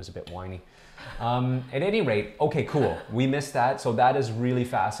always thought he was a bit whiny. At any rate, okay, cool. We missed that, so that is really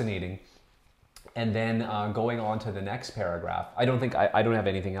fascinating. And then going on to the next paragraph, I don't have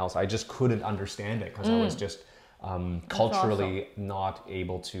anything else. I just couldn't understand it because I was just culturally not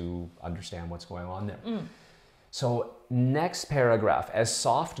able to understand what's going on there. So next paragraph, as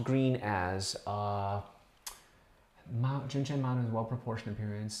soft green as Junshan Mountain is well-proportioned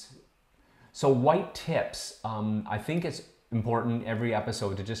appearance. So white tips, I think it's important every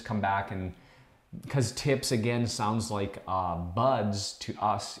episode to just come back and, because tips again sounds like buds to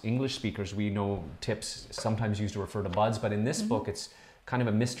us English speakers. We know tips sometimes used to refer to buds, but in this book it's kind of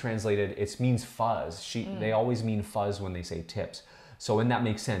a mistranslated, it means fuzz. They always mean fuzz when they say tips. So, and that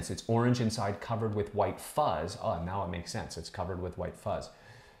makes sense. It's orange inside covered with white fuzz. Oh, now it makes sense. It's covered with white fuzz.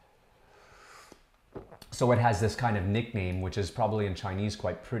 So it has this kind of nickname, which is probably in Chinese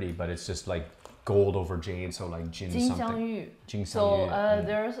quite pretty, but it's just like gold over jade, so like Jin something. So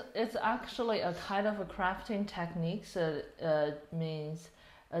it's actually a kind of a crafting technique. So means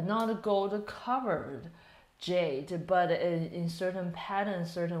not gold covered jade, but in certain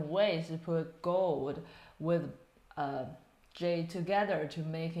patterns, certain ways, you put gold with jade together to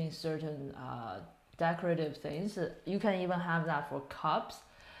making certain decorative things. You can even have that for cups.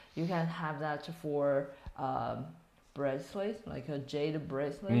 You can have that for bracelets, like a jade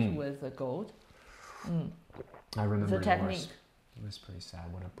bracelet with gold. I remember it's a technique. It was pretty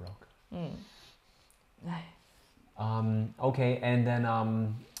sad when it broke. Okay, and then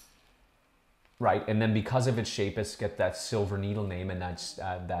right, and then because of its shape, it's got that silver needle name, and that's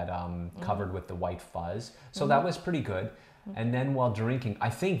covered with the white fuzz. So that was pretty good. And then while drinking, I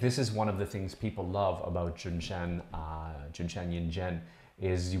think this is one of the things people love about Junshan Yin Zhen,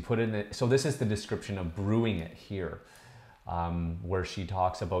 is you put it in the, so this is the description of brewing it here, where she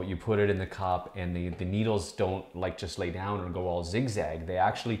talks about you put it in the cup and the needles don't like just lay down or go all zigzag. They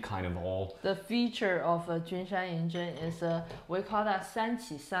actually kind of all... The feature of Junshan Yin Zhen is, we call that 三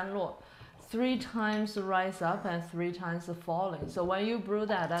起三落. 3 times rise up and 3 times falling. So when you brew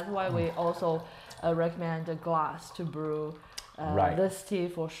that, that's why we also recommend a glass to brew this tea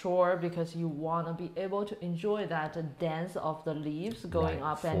for sure, because you want to be able to enjoy that dance of the leaves going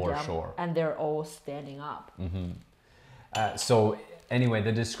up and down, and they're all standing up. So anyway,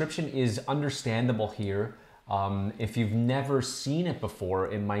 the description is understandable here. If you've never seen it before,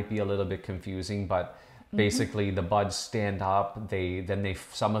 it might be a little bit confusing, but basically the buds stand up, then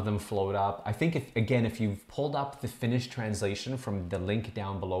some of them float up. I think if you've pulled up the Finnish translation from the link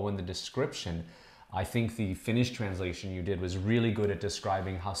down below in the description, I think the Finnish translation you did was really good at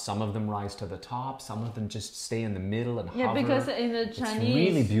describing how some of them rise to the top, some of them just stay in the middle and hover. Yeah, because in the Chinese... It's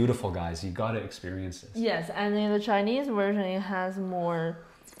really beautiful, guys. You got to experience this. Yes, and in the Chinese version, it has more...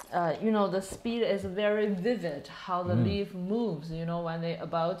 the speed is very vivid, how the leaf moves. When they're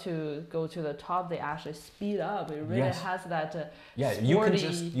about to go to the top, they actually speed up. It really has that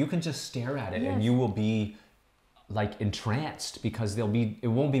sporty... you can just stare at it and you will be like entranced, because it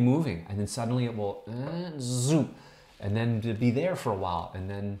won't be moving, and then suddenly it will zoom, and then to be there for a while, and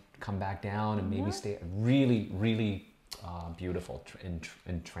then come back down and maybe stay. Really, really beautiful,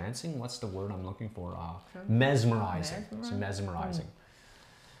 entrancing. What's the word I'm looking for? Mesmerizing. It's mesmerizing.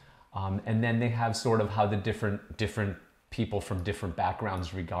 And then they have sort of how the different people from different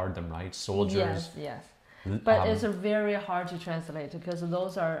backgrounds regard them, right? Soldiers. Yes. But it's very hard to translate because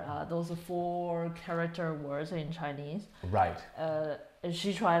those are those 4-character words in Chinese. Right.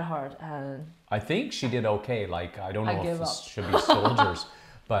 She tried hard, and I think she did okay. Like, I don't know if gave this up. should be soldiers,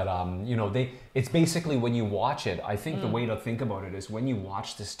 but you know, it's basically when you watch it. I think the way to think about it is when you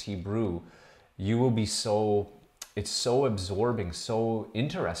watch this tea brew, you will be it's so absorbing, so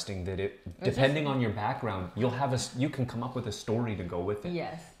interesting that depending on your background, you can come up with a story to go with it.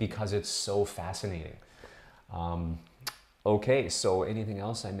 Yes. Because it's so fascinating. Okay, so anything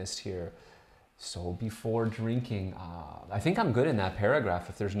else I missed here? So before drinking, I think I'm good in that paragraph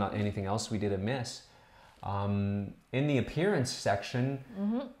if there's not anything else we did amiss. In the appearance section,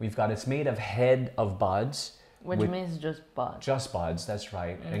 we've got it's made of head of buds. Which means just buds. Just buds, that's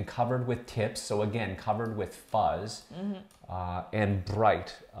right. And covered with tips, so again, covered with fuzz. And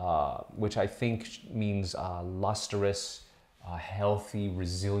bright, which I think means lustrous, healthy,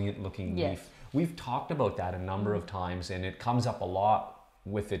 resilient looking leaf. We've talked about that a number of times, and it comes up a lot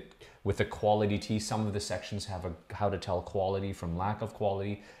with the quality tea. Some of the sections have how to tell quality from lack of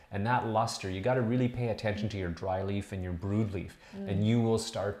quality, and that luster, you got to really pay attention to your dry leaf and your brewed leaf, and you will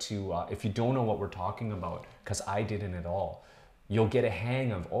start to, if you don't know what we're talking about, because I didn't at all, you'll get a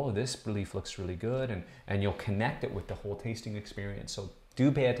hang of, oh, this leaf looks really good, and you'll connect it with the whole tasting experience. So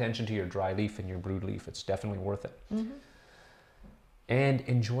do pay attention to your dry leaf and your brewed leaf. It's definitely worth it. And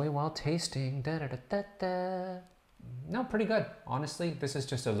enjoy while tasting. Da, da, da, da, da. No, pretty good. Honestly, this is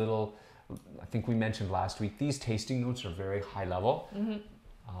just a little, I think we mentioned last week, these tasting notes are very high level.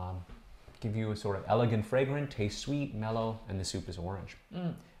 Give you a sort of elegant, fragrant, taste sweet, mellow, and the soup is orange.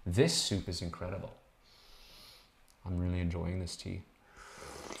 This soup is incredible. I'm really enjoying this tea.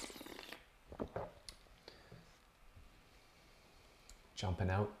 Jumping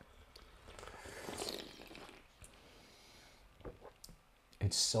out.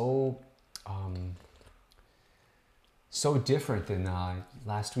 It's so different than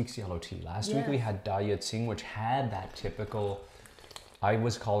last week's yellow tea. Last week we had Da Tsing, which had that typical, I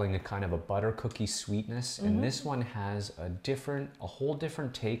was calling it kind of a butter cookie sweetness, and this one has a whole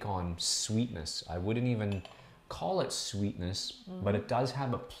different take on sweetness. I wouldn't even call it sweetness, but it does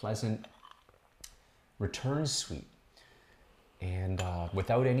have a pleasant return sweet, and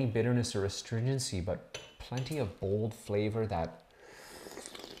without any bitterness or astringency, but plenty of bold flavor that.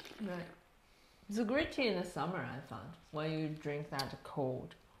 Right. It's a great tea in the summer, I found, when you drink that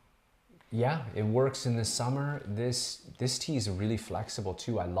cold. Yeah, it works in the summer. This tea is really flexible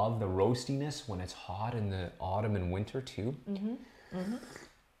too. I love the roastiness when it's hot in the autumn and winter too. And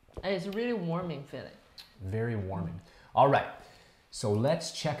it's really warming feeling. Very warming. All right, so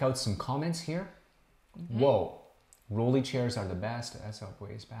let's check out some comments here. Whoa, rolly chairs are the best. That's up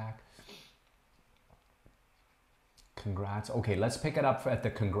ways back. Congrats. Okay, let's pick it up at the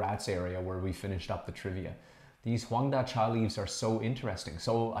congrats area where we finished up the trivia. These Huang Da Cha leaves are so interesting.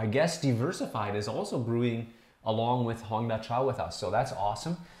 So I guess Diversified is also brewing along with Huang Da Cha with us. So that's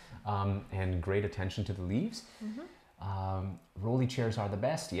awesome. And great attention to the leaves. Rolly chairs are the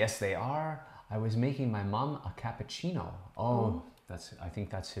best. Yes, they are. I was making my mom a cappuccino. Oh, I think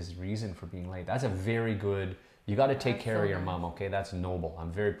that's his reason for being late. That's a very good, you got to take care of your mom, okay? That's noble.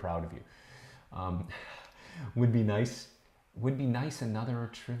 I'm very proud of you. Would be nice another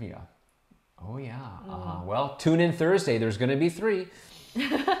trivia. Oh yeah. Well, tune in Thursday. There's going to be 3.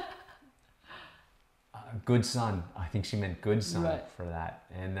 Good son. I think she meant good son for that.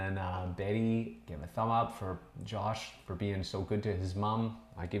 And then Betty, give a thumb up for Josh for being so good to his mom.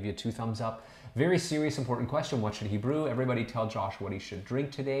 I give you 2 thumbs up. Very serious, important question. What should he brew? Everybody tell Josh what he should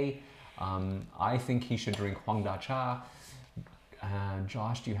drink today. I think he should drink Huang Da Cha.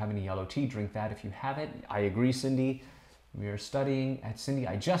 Josh, do you have any yellow tea? Drink that if you have it. I agree, Cindy. We are studying at Cindy.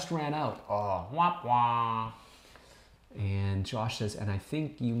 I just ran out. Oh, wah, wah. And Josh says, and I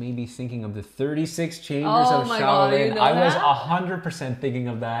think you may be thinking of the 36 chambers of Shaolin. God, you know I was 100% thinking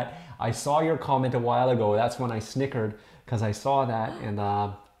of that. I saw your comment a while ago. That's when I snickered because I saw that and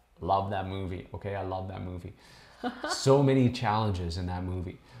love that movie. Okay, I love that movie. So many challenges in that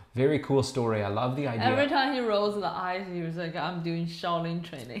movie. Very cool story. I love the idea. Every time he rolls the eyes, he was like, I'm doing Shaolin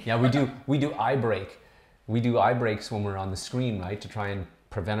training. Yeah, we do eye break. We do eye breaks when we're on the screen, right? To try and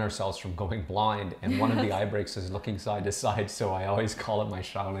prevent ourselves from going blind. And one of the eye breaks is looking side to side. So I always call it my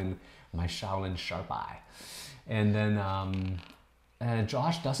Shaolin sharp eye. And then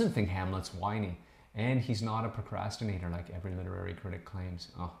Josh doesn't think Hamlet's whiny. And he's not a procrastinator like every literary critic claims.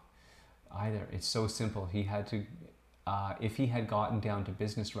 Oh, either. It's so simple. He had to... if he had gotten down to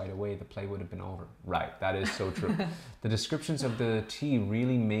business right away, the play would have been over. Right, that is so true. The descriptions of the tea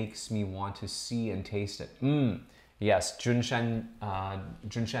really makes me want to see and taste it. Yes, Junshan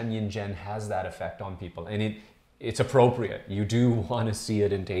Yin Zhen has that effect on people, and it's appropriate. You do want to see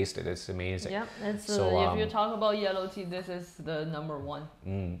it and taste it. It's amazing. Yeah, it's So, if you talk about yellow tea, this is the number one.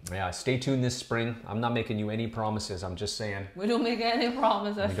 Yeah, stay tuned this spring. I'm not making you any promises. I'm just saying. We don't make any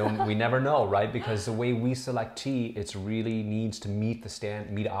promises. We never know, right? Because the way we select tea, it's really needs to meet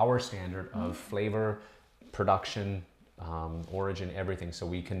our standard of flavor, production, origin, everything. So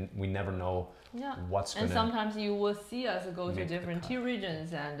we never know what's going to. And sometimes you will see us go to different tea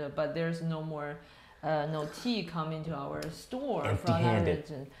regions, and but there's no more. No tea coming to our store from that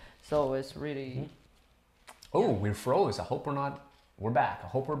region, so it's really. Oh, we froze. I hope we're not. We're back. I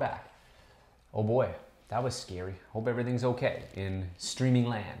hope we're back. Oh boy, that was scary. Hope everything's okay in streaming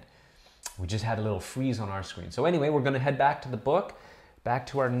land. We just had a little freeze on our screen. So anyway, we're going to head back to the book, back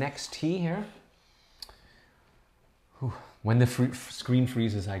to our next tea here. Whew. When the screen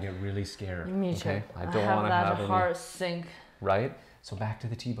freezes, I get really scared. Me too. Okay? I don't want to have that heart sink. Right. So back to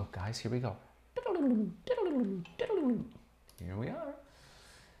the tea book, guys. Here we go. Here we are.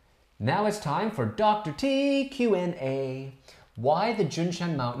 Now it's time for Dr. T Q&A. Why the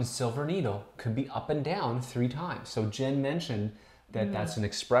Junshan Mountain silver needle could be up and down 3 times. So Jen mentioned that that's an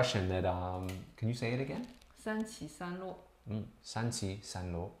expression that, can you say it again? 三起三落. 三起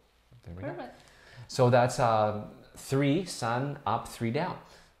三落. There we Perfect. go. So that's 3 sun up, 3 down.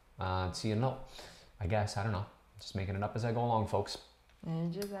 起 and lo. I guess, I don't know. Just making it up as I go along, folks.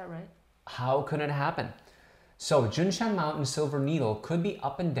 And you got that right. How could it happen? So Junshan Mountain silver needle could be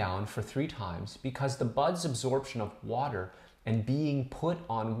up and down for 3 times because the bud's absorption of water and being put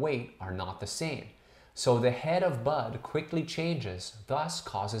on weight are not the same. So the head of bud quickly changes, thus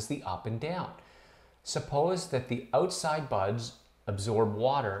causes the up and down. Suppose that the outside buds absorb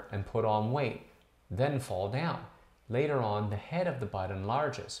water and put on weight, then fall down. Later on, the head of the bud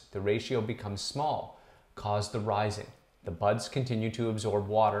enlarges. The ratio becomes small, cause the rising. The buds continue to absorb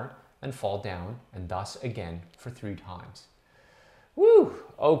water and fall down, and thus again for 3 times. Woo!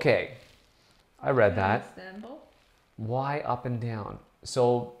 Okay, I read that. Why up and down?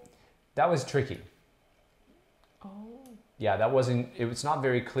 So that was tricky. Oh. Yeah, that wasn't, it's not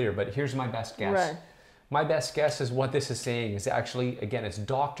very clear, but here's my best guess. Right. My best guess is what this is saying is actually, again, it's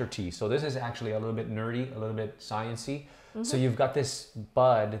Dr. T. So this is actually a little bit nerdy, a little bit sciencey. So you've got this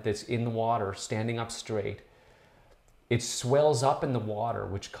bud that's in the water, standing up straight. It swells up in the water,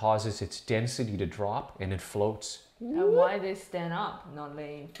 which causes its density to drop, and it floats. And why they stand up, not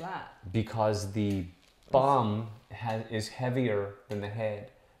laying flat? Because the bum is heavier than the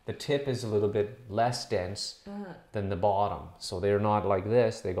head. The tip is a little bit less dense than the bottom. So they're not like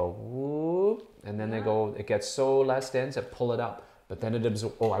this. They go whoop, and then they go, it gets so less dense, it pull it up. But then it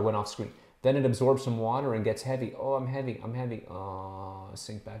absorbs, oh, I went off screen. Then it absorbs some water and gets heavy. Oh, I'm heavy, I'm heavy. Oh,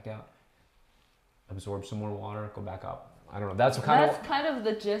 sink back out. Absorb some more water, go back up. I don't know. That's kind of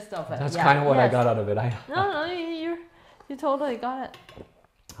the gist of it. That's kind of what I got out of it. No, you totally got it.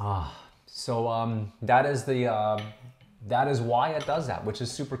 So that is why it does that, which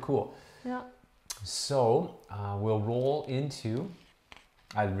is super cool. Yeah. So we'll roll into.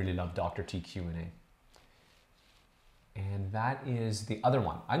 I really love Dr. T Q&A. And that is the other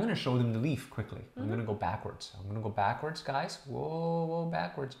one. I'm going to show them the leaf quickly. I'm going to go backwards. I'm going to go backwards, guys. Whoa,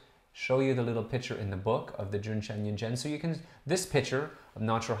 backwards. Show you the little picture in the book of the Junshan Yin Zhen. So you can, this picture, I'm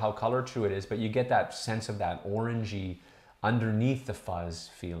not sure how color true it is, but you get that sense of that orangey underneath the fuzz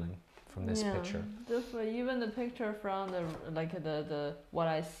feeling from this picture. Even the picture from the what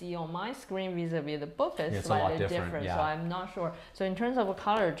I see on my screen vis-a-vis the book is slightly different. So I'm not sure. So in terms of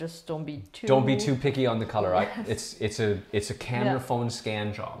color, just don't be too picky on the color. Yes. It's a camera phone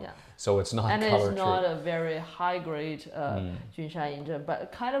scan job. Yeah. So it's not and color it's not a very high grade Junshan Yin Zhen,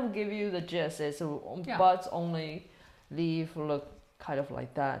 but kind of give you the gist. It's buds only, leaf look kind of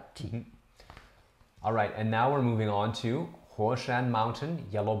like that. All right, and now we're moving on to Huoshan Mountain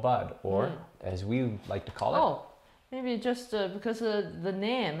Yellow Bud, or as we like to call it. Oh, maybe just because the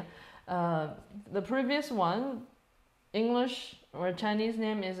name, the previous one, English or Chinese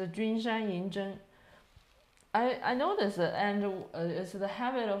name is Junshan Yin Zhen. I noticed it, and it's the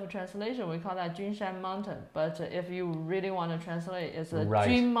habit of translation. We call that Junshan Mountain, but if you really want to translate, it's a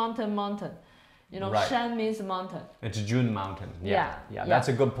Jun Mountain. You know, Shan means mountain. It's Jun Mountain. Yeah, that's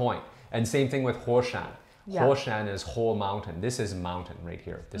a good point. And same thing with Huoshan. Huoshan is whole mountain. This is mountain right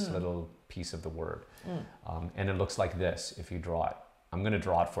here, this little piece of the word. And it looks like this if you draw it. I'm going to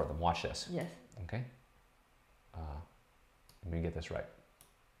draw it for them. Watch this. Yes. Okay. Let me get this right.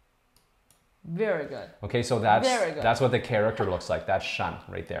 Very good. Okay, so that's what the character looks like. That's Shan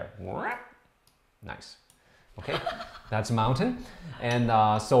right there. Nice. Okay, that's mountain. And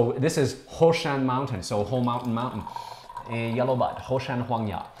so this is Huoshan Mountain, so whole mountain. A yellow bud, Huoshan Huang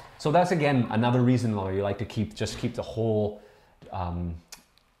Ya. So that's again another reason why you like to keep the whole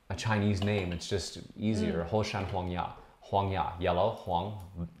a Chinese name. It's just easier. Huoshan Huang Ya, yellow, Huang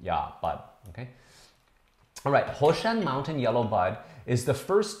Ya, bud. Okay. All right, Huoshan Mountain Yellow Bud is the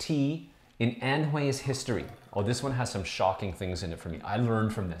first tea in Anhui's history. Oh, this one has some shocking things in it for me. I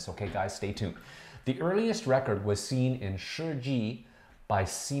learned from this. Okay, guys, stay tuned. The earliest record was seen in Shiji by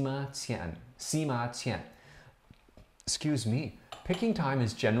Sima Qian. Excuse me. Picking time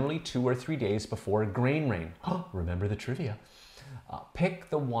is generally 2 or 3 days before grain rain. Remember the trivia. Pick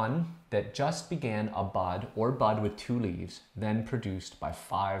the one that just began a bud or bud with 2 leaves, then produced by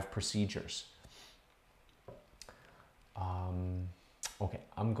 5 procedures. Okay,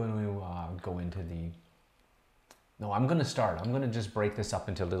 I'm going to go into the... No, I'm going to start. I'm going to just break this up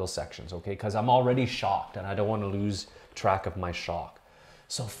into little sections, okay? Because I'm already shocked and I don't want to lose track of my shock.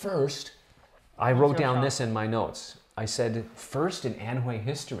 So first, I wrote down this in my notes. I said, first in Anhui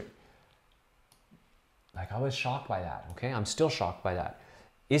history. Like, I was shocked by that, okay? I'm still shocked by that.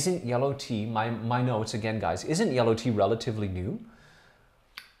 Isn't yellow tea, my notes again, guys, isn't yellow tea relatively new?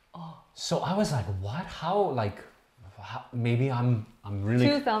 Oh. So I was like, what? How, maybe I'm really...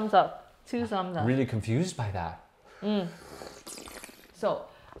 2 thumbs up. 2 thumbs up. Really confused by that. So,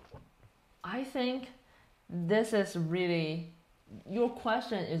 I think this is really... Your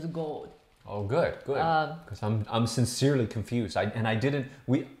question is gold. Oh, good. Because I'm sincerely confused.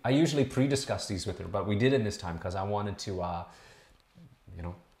 I usually pre-discuss these with her, but we didn't this time because I wanted to,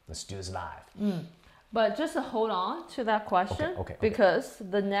 let's do this live. But just hold on to that question, okay. Because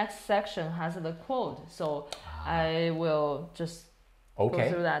the next section has the quote. So I will just go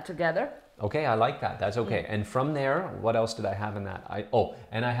through that together. Okay, I like that. That's okay. And from there, what else did I have in that?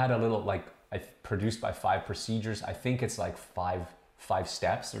 And I had a little, I produced by 5 procedures. I think it's like five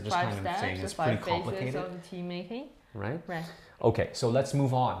steps. They're just kind of saying it's pretty complicated. 5 phases of tea making. Right? Okay, so let's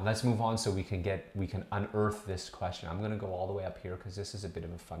move on. Let's move on so we can unearth this question. I'm going to go all the way up here because this is a bit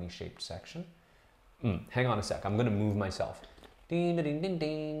of a funny shaped section. Hang on a sec. I'm going to move myself. Ding, ding, ding,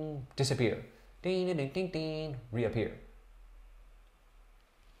 ding. Disappear. Ding, ding, ding, ding. Reappear.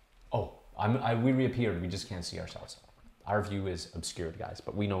 Oh, we reappeared. We just can't see ourselves. Our view is obscured, guys,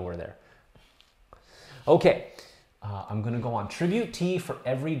 but we know we're there. Okay, I'm going to go on. Tribute tea for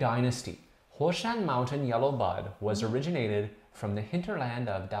every dynasty. Huoshan Mountain Yellow Bud was originated from the hinterland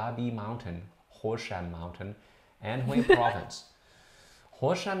of Dabi Mountain, Huoshan Mountain, Anhui Province.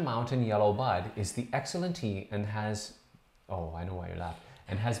 Huoshan Mountain Yellow Bud is the excellent tea and has... Oh, I know why you're laughing.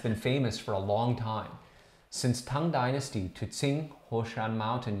 And has been famous for a long time. Since Tang Dynasty to Qing, Huoshan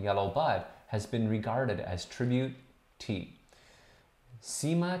Mountain Yellow Bud has been regarded as tribute tea.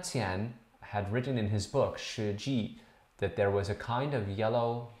 Sima Qian had written in his book, Shiji, that there was a kind of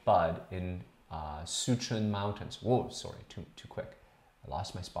yellow bud in Sichuan Mountains. Whoa, sorry, too quick. I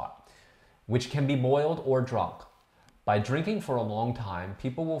lost my spot. Which can be boiled or drunk. By drinking for a long time,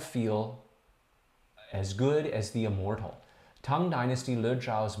 people will feel as good as the immortal. Tang Dynasty Le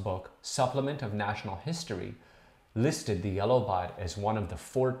Zhao's book, Supplement of National History, listed the yellow bud as one of the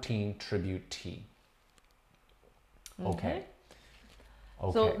 14 tribute tea. Okay.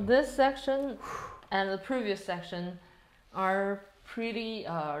 So this section and the previous section are pretty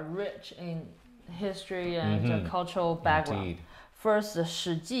rich in history and cultural background. Indeed. First, the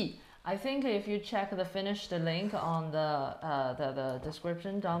Shiji. I think if you check the finished link on the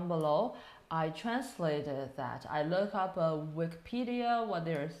description down below, I translated that. I look up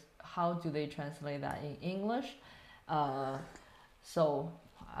Wikipedia, how do they translate that in English? So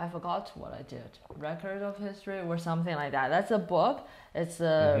I forgot what I did. Record of History or something like that. That's a book. It's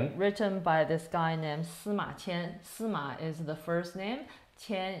written by this guy named Sima Qian. Sima is the first name.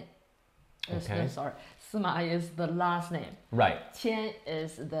 Qian Sima is the last name. Right. Qian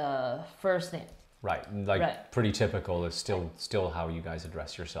is the first name. Right. Pretty typical is still how you guys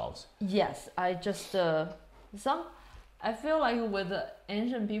address yourselves. Yes, I just I feel like with the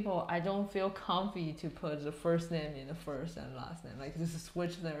ancient people, I don't feel comfy to put the first name in the first and last name, like just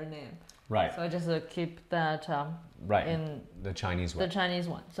switch their name. Right. So I just keep that in the Chinese one. The Chinese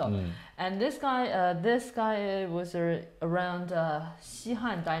one. So and this guy was around Xi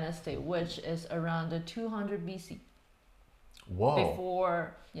Han Dynasty, which is around 200 BC. Whoa.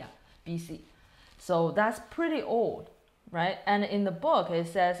 Before BC. So that's pretty old, right? And in the book it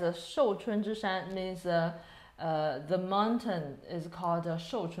says Shou Chun Zhi Shan means the mountain is called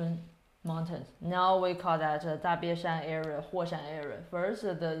Shouchun Mountain. Now we call that Dabieshan area, Huoshan area. First,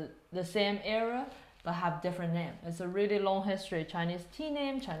 the same area but have different name. It's a really long history. Chinese tea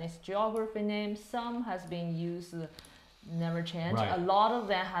name, Chinese geography name. Some has been used, never changed. Right. A lot of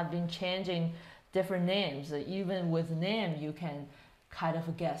them have been changing different names. Even with name, you can kind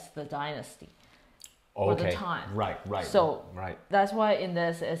of guess the dynasty or the time. Right. So right. that's why in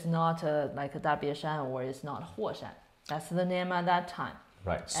this it's not like a Dabieshan or it's not Huoshan. That's the name at that time.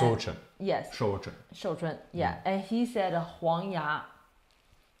 Right. Shouchun. Yes. Shouchun. Shouchun. Yeah. And he said Huang Ya.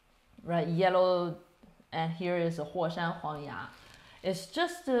 Right. Yellow. And here is a Huoshan Huang Ya. It's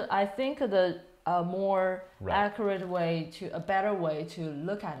just, I think, the more accurate way a better way to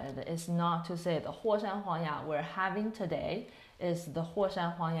look at it is not to say the Huoshan Huang Ya we're having today is the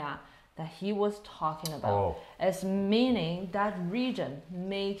Huoshan Huang Ya that he was talking about. Oh. It's meaning that region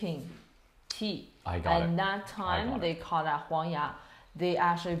making tea. I got it. And that time they call that Huang Ya. They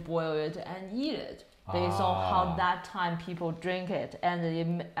actually boil it and eat it based on how that time people drink it. And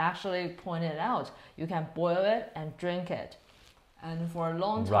they actually pointed out you can boil it and drink it. And for a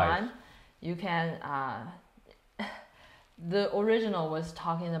long time, you can, the original was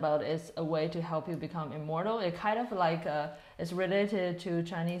talking about it's a way to help you become immortal. It kind of like, it's related to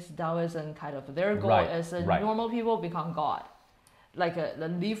Chinese Taoism kind of. Their goal is normal people become God. Like a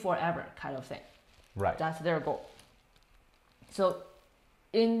live forever kind of thing. Right. That's their goal. So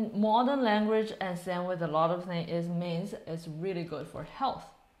in modern language and same with a lot of things, it means it's really good for health.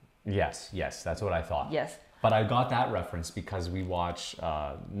 Yes, that's what I thought. Yes. But I got that reference because we watch,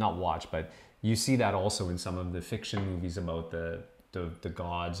 but you see that also in some of the fiction movies about the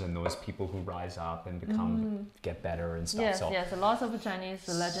gods and those people who rise up and become, get better and stuff. Yes, lots of Chinese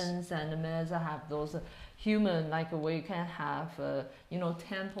legends and myths have those human, like we can have,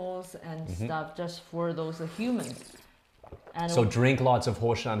 temples and stuff just for those humans. And so drink lots of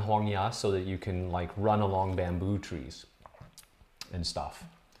Huoshan Huang Ya so that you can like run along bamboo trees and stuff.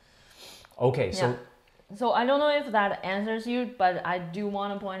 Okay, so I don't know if that answers you, but I do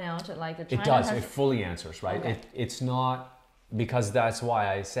want to point out like China it does. It fully answers, right? Okay. It's not, because that's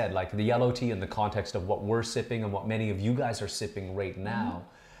why I said like the yellow tea in the context of what we're sipping and what many of you guys are sipping right now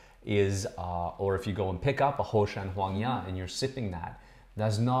is, or if you go and pick up a Huoshan Huang Ya and you're sipping that,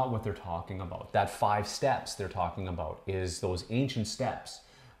 that's not what they're talking about. That 5 steps they're talking about is those ancient steps,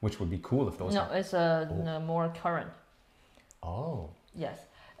 which would be cool if those. No, it's a more current. Oh. Yes.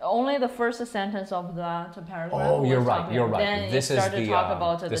 Only the first sentence of that paragraph. Oh, you're right. Then this it is started the to talk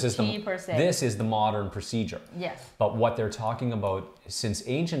about this the is tea per se. This is the modern procedure. Yes. But what they're talking about since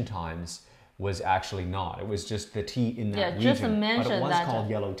ancient times was actually not. It was just the tea in that region. Just mention but it was that, called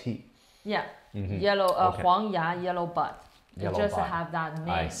yellow tea. Yeah. Yellow Huang Ya, yellow bud. Yellow just bud. have that name.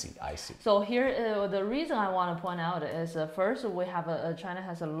 I see. So here, the reason I want to point out is first we have China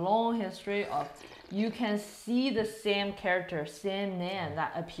has a long history of, you can see the same character, same name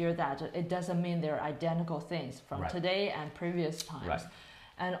that appear, that it doesn't mean they're identical things from today and previous times. Right.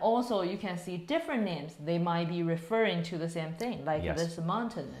 And also you can see different names. They might be referring to the same thing, like this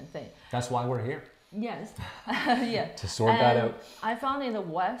mountain and thing. That's why we're here. Yes. Yeah. To sort that out. I found in the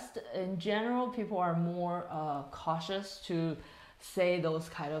West, in general, people are more cautious to say those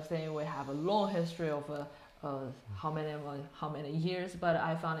kind of things. We have a long history of how many years, but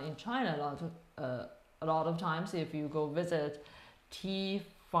I found in China a lot of times if you go visit tea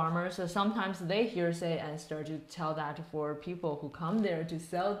farmers, sometimes they hearsay and start to tell that for people who come there to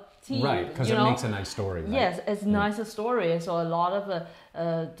sell tea. Right, because it makes a nice story. Right? Yes, it's a nice story. So a lot of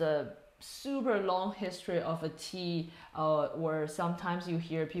the super long history of a tea, where sometimes you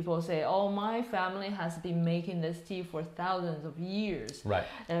hear people say, oh, my family has been making this tea for thousands of years. Right.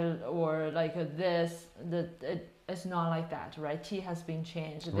 Or like it's not like that, right? Tea has been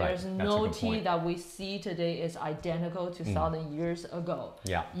changed. Right. There's no tea that we see today is identical to 1,000 years ago.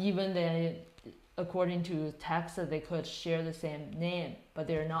 Yeah. Even then, according to text, they could share the same name, but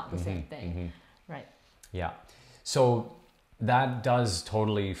they're not the same thing. Right. Yeah. So that does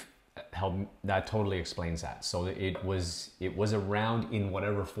totally help. That totally explains that. So it was around in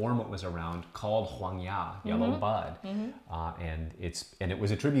whatever form it was around, called Huang Ya, yellow bud, and it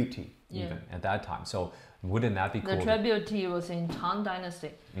was a tribute tea even at that time. So wouldn't that be cool? The tribute tea was in Tang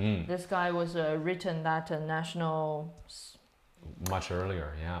Dynasty. This guy was written that national. Much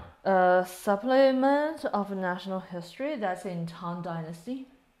earlier, yeah. Supplement of national history. That's in Tang Dynasty.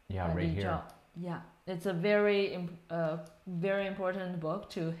 Yeah, right here. Yeah. It's a very important book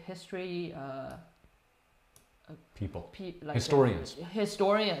to history people, like historians,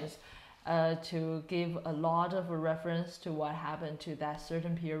 to give a lot of reference to what happened to that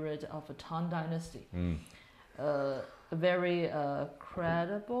certain period of a Tang Dynasty. A very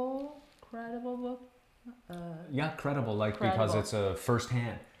credible book. Yeah, credible, because it's a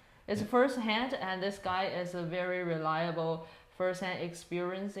first-hand. It's firsthand, and this guy is a very reliable firsthand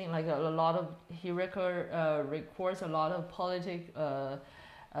experiencing. Like a lot of he records a lot of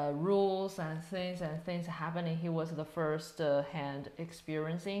rules and things happening. He was the first hand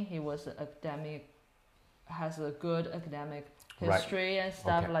experiencing. He was academic, has a good academic history and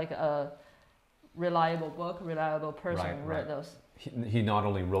stuff. Okay. Like a reliable book, reliable person wrote those. He not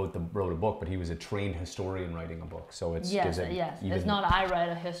only wrote a book, but he was a trained historian writing a book. So it's yes. It's not I write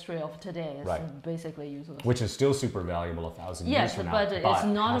a history of today. It's basically useless. Which is still super valuable 1,000 years from now. But it's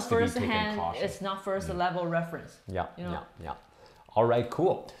not a first hand. It's not first level reference. Yeah. All right,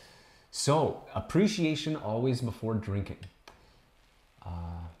 cool. So appreciation always before drinking.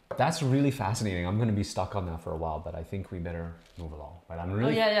 That's really fascinating. I'm going to be stuck on that for a while, but I think we better move along. But I'm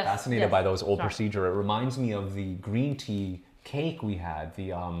really fascinated by those old procedure. It reminds me of the green tea cake we had.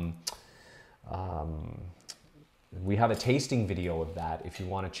 We have a tasting video of that. If you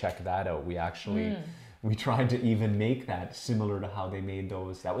want to check that out, we actually we tried to even make that similar to how they made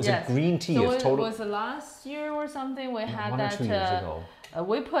those. That was a green tea. So it was last year or something. We had 1 or 2 years ago.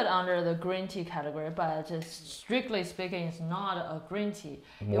 We put under the green tea category, but just strictly speaking, it's not a green tea.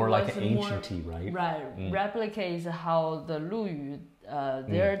 More like an ancient tea, right? Right. Replicates how the Lu Yu,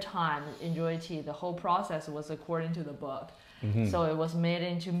 their time, enjoy tea. The whole process was according to the book. So it was made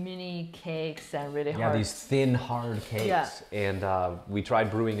into mini cakes and really hard. Yeah, these thin, hard cakes. Yeah. And we tried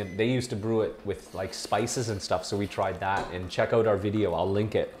brewing it. They used to brew it with like spices and stuff, so we tried that. And check out our video. I'll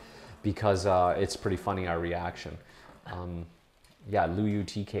link it because it's pretty funny, our reaction. Yeah, Lu Yu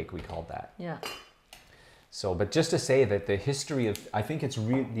tea cake, we called that. Yeah. So, but just to say that the history of, I think it's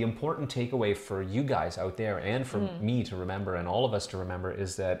the important takeaway for you guys out there and for me to remember and all of us to remember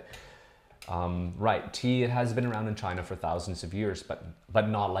is that, tea, it has been around in China for thousands of years, but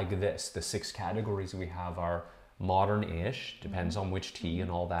not like this. The 6 categories we have are modern-ish, depends on which tea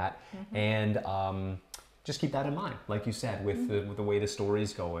and all that. And just keep that in mind, like you said, with the way the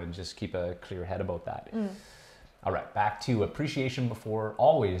stories go, and just keep a clear head about that. All right, back to appreciation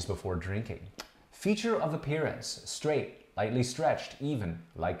always before drinking. Feature of appearance, straight, lightly stretched, even,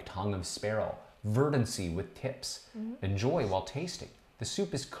 like tongue of sparrow. Verdancy with tips. Enjoy while tasting. The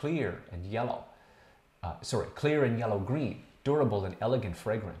soup is clear and yellow. Clear and yellow-green, durable and elegant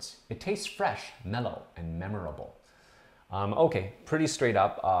fragrance. It tastes fresh, mellow, and memorable. Okay, pretty straight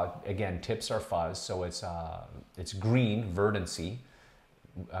up. Again, tips are fuzz, so it's green, verdancy.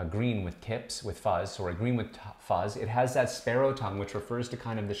 Green with tips, with fuzz, green with fuzz. It has that sparrow tongue, which refers to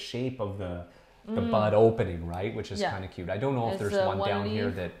kind of the shape of the bud opening, right? Which is kind of cute. I don't know if there's one down here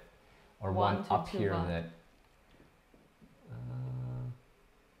that, or one up here that.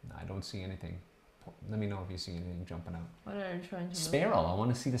 I don't see anything. Let me know if you see anything jumping out. What are you trying to Sparrow. I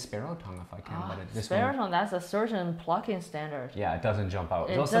want to see the sparrow tongue if I can. But this sparrow tongue, that's a certain plucking standard. Yeah, it doesn't jump out.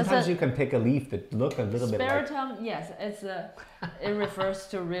 Well, sometimes you can pick a leaf that look a little bit like... Sparrow tongue, yes, it refers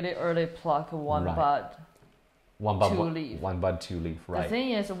to really early pluck, one bud, 2 leaf. 1 bud, 2 leaf, right. The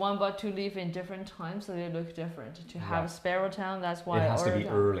thing is, 1 bud, 2 leaf in different times, so they look different. To have sparrow tongue, that's why it has to be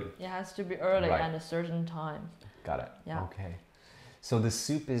early. It has to be early and a certain time. Got it. Yeah. Okay. So the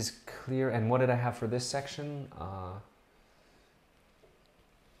soup is clear, and what did I have for this section?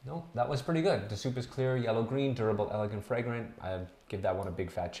 No, that was pretty good. The soup is clear, yellow-green, durable, elegant, fragrant. I'd give that one a big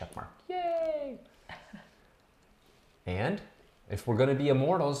fat check mark. Yay! And if we're going to be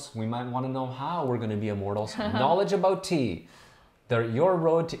immortals, we might want to know how we're going to be immortals. Knowledge about tea. Your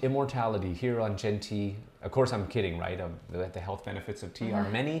road to immortality here on ZhenTea. Of course, I'm kidding, right? The health benefits of tea are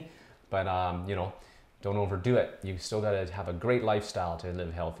many, but you know, don't overdo it. You still got to have a great lifestyle to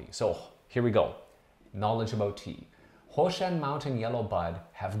live healthy. So here we go. Knowledge about tea. Huoshan Mountain Yellow Bud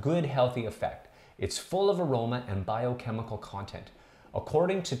have good healthy effect. It's full of aroma and biochemical content.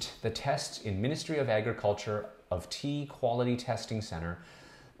 According to the tests in Ministry of Agriculture of Tea Quality Testing Center,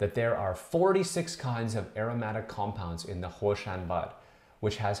 that there are 46 kinds of aromatic compounds in the Huoshan Bud,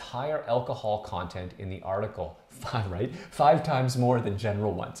 which has higher alcohol content in the article, 5 times more than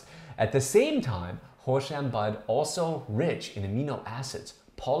general ones. At the same time, Huoshan Bud also rich in amino acids,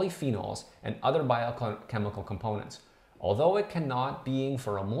 polyphenols, and other biochemical components. Although it cannot being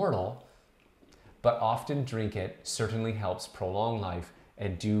for a mortal, but often drink it certainly helps prolong life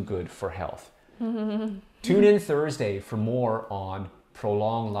and do good for health. Tune in Thursday for more on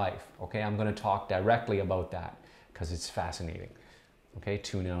prolong life. Okay, I'm going to talk directly about that because it's fascinating. Okay,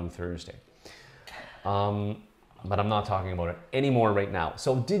 tune in on Thursday. But I'm not talking about it anymore right now.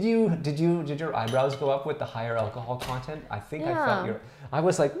 So did your eyebrows go up with the higher alcohol content? I think I felt I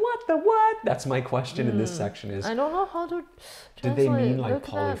was like, what? That's my question in this section is. I don't know how to translate. Did they mean like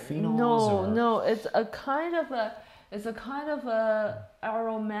polyphenols? No, it's a kind of a It's a kind of a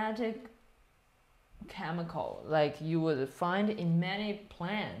aromatic chemical like you would find in many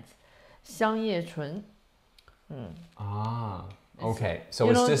plants. 香叶醇. Ah, okay. So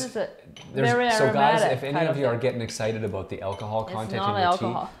you it's know, just very so guys, aromatic if any kind of you thing. are getting excited about the alcohol It's content not in your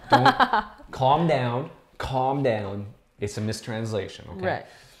alcohol. tea, don't calm down. Calm down. It's a mistranslation. Okay. Right.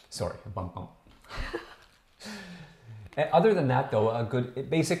 Sorry. Bump bump. And other than that, though,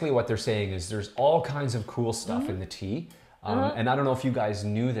 basically what they're saying is there's all kinds of cool stuff in the tea. And I don't know if you guys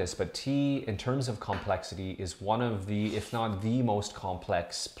knew this, but tea, in terms of complexity, is one of the, if not the most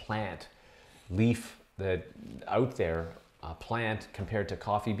complex plant leaf that out there, plant compared to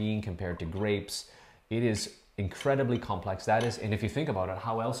coffee bean, compared to grapes. It is incredibly complex. That is, and if you think about it,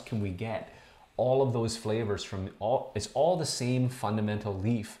 how else can we get all of those flavors from it's all the same fundamental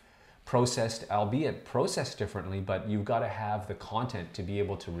leaf, processed, albeit processed differently, but you've got to have the content to be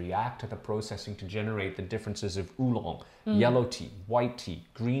able to react to the processing to generate the differences of oolong, yellow tea, white tea,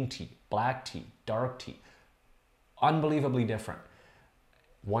 green tea, black tea, dark tea. Unbelievably different.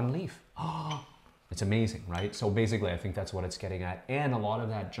 One leaf. It's amazing, right? So basically, I think that's what it's getting at. And a lot of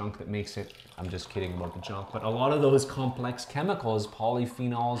that junk that makes it, I'm just kidding about the junk, but a lot of those complex chemicals,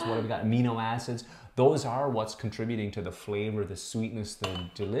 polyphenols, what have we got, amino acids, those are what's contributing to the flavor, the sweetness, the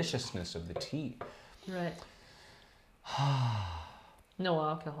deliciousness of the tea. Right. No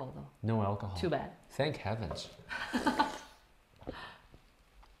alcohol, though. No alcohol. Too bad. Thank heavens.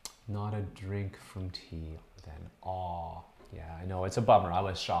 Not a drink from tea, then. Aw. Yeah, I know, it's a bummer. I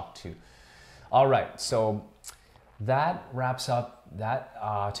was shocked too. All right, so that wraps up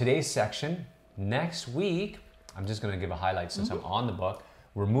that today's section. Next week, I'm just going to give a highlight since I'm on the book.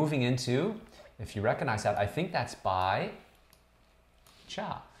 We're moving into, if you recognize that, I think that's Bai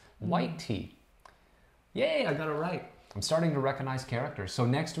Cha, white tea. Yay, I got it right. I'm starting to recognize characters. So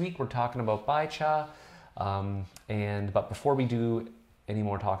next week, we're talking about Bai Cha. But before we do any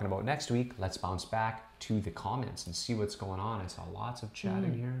more talking about next week, let's bounce back to the comments and see what's going on. I saw lots of chat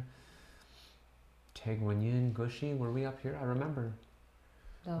in here. Taegwanyin, Gushi, were we up here? I remember.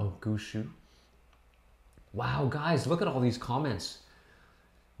 No. Oh, Gushu. Wow, guys, look at all these comments.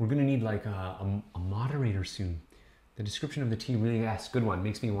 We're gonna need like a moderator soon. The description of the tea really, yes, good one.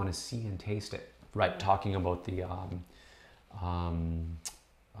 Makes me want to see and taste it. Right, talking about the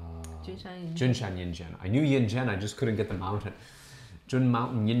Junshan Yin Zhen. I knew Yin Zhen, I just couldn't get the mountain. Jun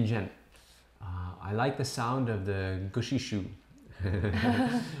Mountain Yin Zhen. I like the sound of the Gushi Shu.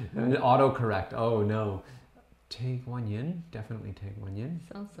 Autocorrect. Oh no. Taegwanyin. Definitely Taegwanyin.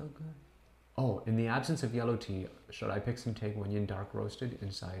 Sounds so good. Oh, in the absence of yellow tea, should I pick some Taegwanyin dark roasted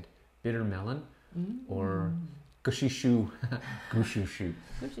inside bitter melon or Gushi Shu? Gushu Shu.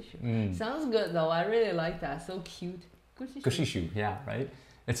 Gushi Shu. Sounds good though. I really like that. So cute. Gushi Shu. Yeah, right.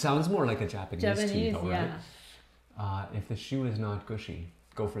 It sounds more like a Japanese tea though, right? If the shoe is not gushy,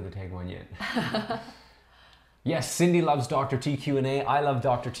 go for the Taegwanyin. Yes, Cindy loves Dr. T Q&A. I love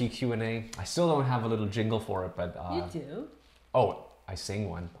Dr. T Q&A. I still don't have a little jingle for it, but... you do? Oh, I sing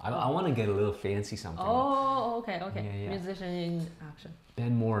one. I want to get a little fancy something. Oh, okay. Yeah. Musician in action.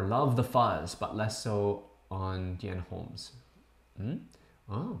 Ben Moore, love the fuzz, but less so on Dian Holmes.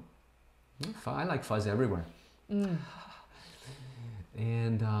 Oh, I like fuzz everywhere.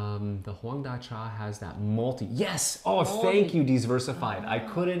 And the Huang Da Cha has that malty. Yes! Oh, thank you, Diversified. I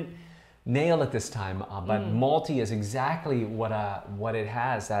couldn't nail it this time, but malty is exactly what it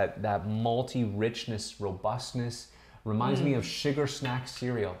has. That malty richness, robustness. Reminds me of Sugar Snack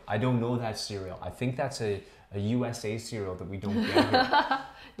cereal. I don't know that cereal. I think that's a USA cereal that we don't get here.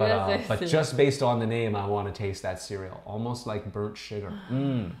 But just based on the name, I want to taste that cereal. Almost like burnt sugar.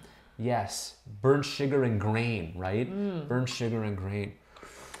 Yes, burnt sugar and grain, right? Burnt sugar and grain.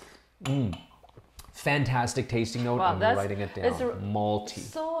 Fantastic tasting note. Wow, I'm writing it down. It's malty.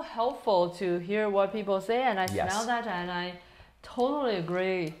 So helpful to hear what people say, and I Yes. smell that, and I totally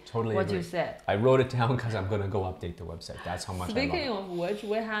agree. Totally what agree. you said. I wrote it down because I'm going to go update the website. That's how much Speaking I love of which,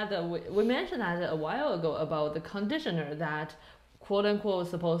 we mentioned that a while ago about the conditioner that quote unquote was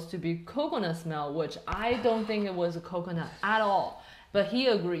supposed to be coconut smell, which I don't think it was a coconut at all. But he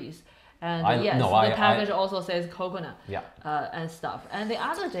agrees. And the package also says coconut and stuff. And the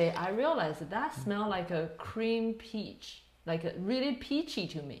other day, I realized that smelled like a cream peach, like a really peachy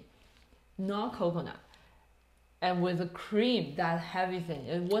to me, not coconut. And with the cream, that heavy thing,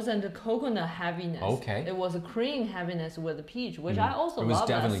 it wasn't a coconut heaviness. Okay. It was a cream heaviness with the peach, which I also love. It was that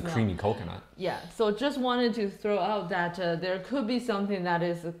definitely smell. creamy coconut. Yeah. So just wanted to throw out that there could be something that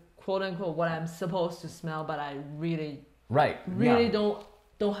is quote unquote what I'm supposed to smell, but I really don't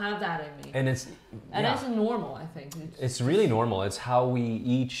have that in me. And it's normal, I think. It's really normal. It's how we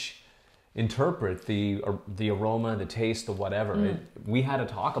each interpret the aroma, the taste, the whatever. We had to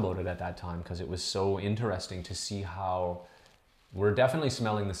talk about it at that time because it was so interesting to see how we're definitely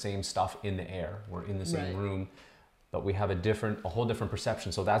smelling the same stuff in the air. We're in the same room, but we have a whole different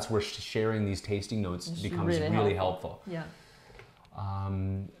perception. So that's where sharing these tasting notes becomes really helpful. Yeah.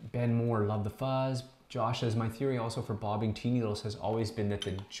 Ben Moore, love the fuzz. Josh says, my theory also for bobbing tea needles has always been that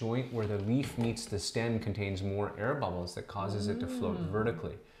the joint where the leaf meets the stem contains more air bubbles that causes it to float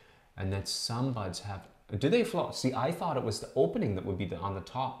vertically. And that some buds have, do they float? See, I thought it was the opening that would be on the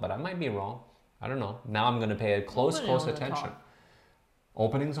top, but I might be wrong. I don't know. Now I'm going to pay close attention.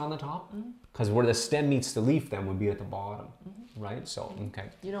 Openings on the top? Because where the stem meets the leaf then would be at the bottom, right? So, okay.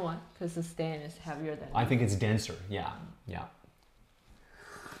 You know why? Because the stem is heavier than I think it's denser, yeah.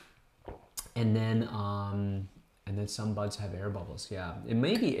 And then some buds have air bubbles, yeah. It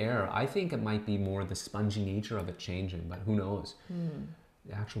may be air. I think it might be more the spongy nature of it changing, but who knows?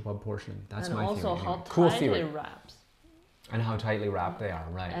 The actual bud portion, that's my theory. And also how cool tightly theory. it wraps. And how tightly wrapped they are,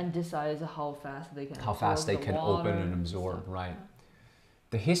 right. And decides how fast they can open and absorb, right.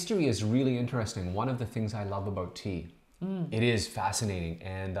 The history is really interesting. One of the things I love about tea, it is fascinating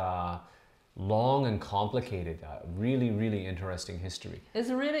and long and complicated. Really, really interesting history. It's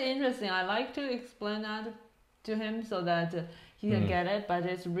really interesting. I like to explain that to him so that he can get it, but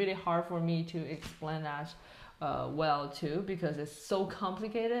it's really hard for me to explain that well too, because it's so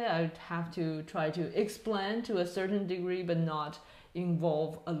complicated. I have to try to explain to a certain degree, but not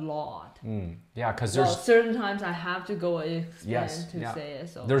involve a lot. Yeah, because there's certain times I have to go explain say it.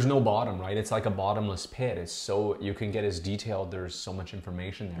 So there's no bottom, right? It's like a bottomless pit. It's so you can get as detailed. There's so much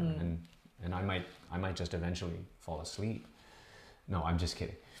information there, and I might just eventually fall asleep. No, I'm just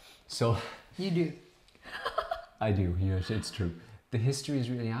kidding. So you do. I do. Yes, it's true. The history is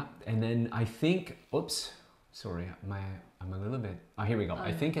really apt, and then I think, oops, sorry, I'm a little bit. Here we go.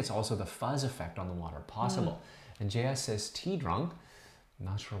 I think it's also the fuzz effect on the water, possible. And JS says tea drunk.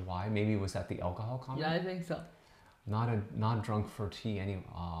 Not sure why. Maybe was that the alcohol comment? Yeah, I think so. Not drunk for tea.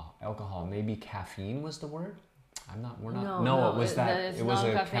 Alcohol. Maybe caffeine was the word. We're not. No, it was that. It was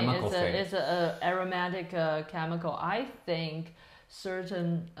a caffeine. chemical thing. It's an aromatic chemical. I think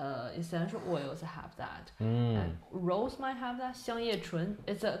certain essential oils have that. And rose might have that. 香叶醇.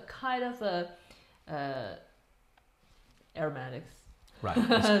 It's a kind of a aromatics. Right,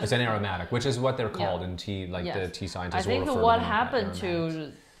 it's an aromatic, which is what they're called in tea, like the tea scientists. I think what happened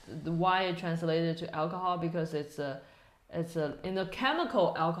to why it translated to alcohol, because it's in the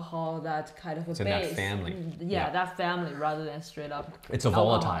chemical alcohol that kind of a it's base. in that family. Yeah, that family rather than straight up. It's a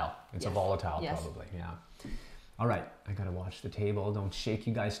alcohol. volatile. It's a volatile probably. Yeah. All right, I gotta watch the table. Don't shake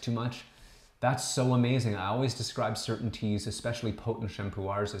you guys too much. That's so amazing. I always describe certain teas, especially potent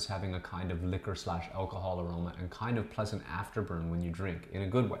shampoirs, as having a kind of liquor/alcohol aroma and kind of pleasant afterburn when you drink, in a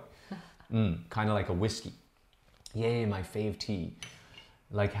good way. Kind of like a whiskey. Yay, my fave tea.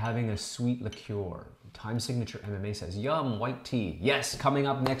 Like having a sweet liqueur. Time Signature MMA says, yum, white tea. Yes, coming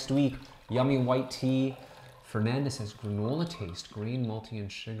up next week, yummy white tea. Fernanda says, granola taste, grain, malty,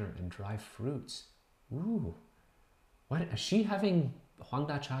 and sugar, and dry fruits. Ooh. What, is she having Huang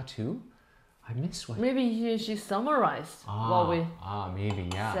Da Cha too? I missed what. Maybe she summarized what we maybe,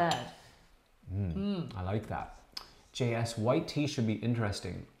 yeah. said. I like that. JS, white tea should be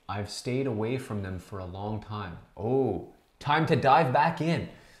interesting. I've stayed away from them for a long time. Oh, time to dive back in.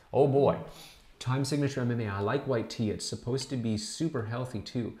 Oh boy. Time Signature MMA, I like white tea. It's supposed to be super healthy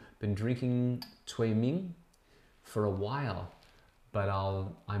too. Been drinking Cui Ming for a while, but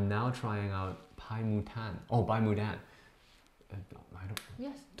I'm now trying out Bai Mu Dan. Oh, Bai Mu Dan. I don't.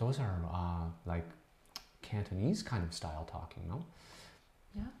 Yes. Those are like Cantonese kind of style talking, no?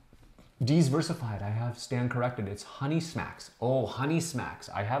 Yeah. D's versified. I stand corrected. It's honey smacks. Oh, honey smacks.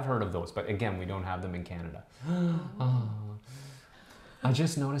 I have heard of those, but again, we don't have them in Canada. I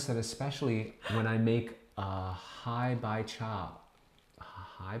just noticed that especially when I make Hai Bai Cha,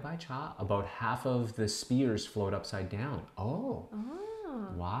 about half of the spears float upside down. Oh.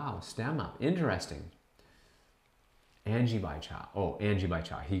 Wow. Stem up. Interesting. Angie Bai Cha. Oh, Angie Bai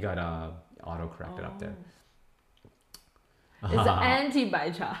Cha. He got auto-corrected up there. It's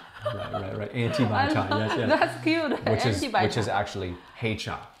anti-Bai Cha. Right. Anti-Bai Cha. Yes. That's cute. Which is actually Hei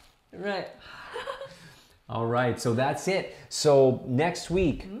Cha. Right. All right. So that's it. So next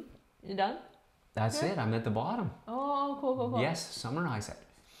week. You done? That's it. I'm at the bottom. Oh, cool. Yes. Summarize it.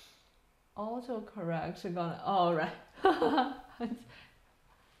 Auto-correct. Oh, right.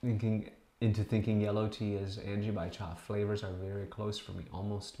 Thinking yellow tea is Angie Bai Cha. Flavors are very close for me,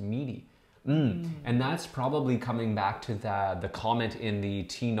 almost meaty. And that's probably coming back to the comment in the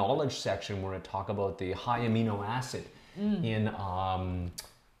tea knowledge section where it talk about the high amino acid in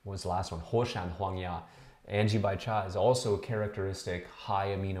what was the last one? Huoshan Huang Ya. Anji Bai Cha is also a characteristic high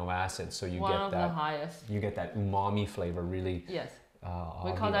amino acid, so you One get of that. the highest. You get that umami flavor really. Yes. We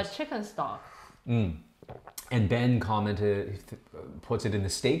obvious. call that chicken stock. And Ben commented, puts it in the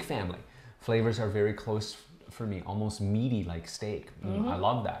steak family. Flavors are very close for me, almost meaty like steak. I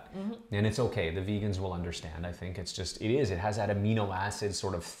love that. And it's okay, the vegans will understand. I think it's just, it has that amino acid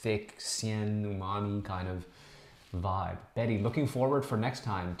sort of thick, xian, umami kind of vibe. Betty, looking forward for next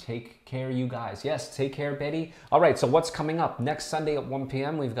time. Take care, you guys. Yes, take care, Betty. All right, so what's coming up? Next Sunday at 1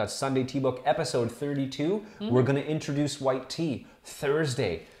 p.m., we've got Sunday Tea Book episode 32. We're going to introduce white tea.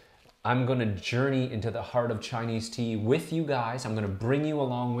 Thursday, I'm going to journey into the heart of Chinese tea with you guys. I'm going to bring you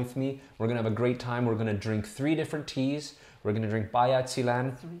along with me. We're going to have a great time. We're going to drink 3 different teas. We're going to drink Baya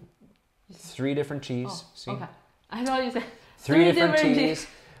Xilan. 3 different teas. Oh, See? okay. I thought you said 3 different teas.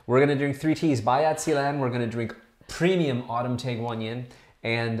 We're going to drink 3 teas. Baya Xilan. We're going to drink premium Autumn Taiguanyin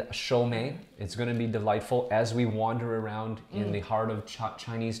and Shoumei. It's going to be delightful as we wander around in the heart of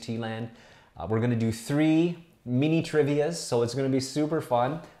Chinese tea land. We're going to do 3 mini trivias, so it's going to be super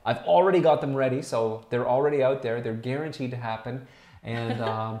fun. I've already got them ready, so they're already out there. They're guaranteed to happen. And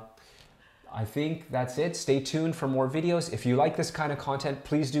I think that's it. Stay tuned for more videos. If you like this kind of content,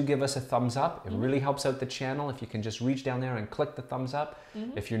 please do give us a thumbs up. It really helps out the channel if you can just reach down there and click the thumbs up.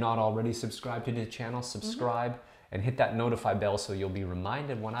 If you're not already subscribed to the channel, subscribe. And hit that notify bell so you'll be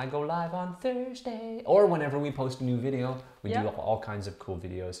reminded when I go live on Thursday or whenever we post a new video. We do all kinds of cool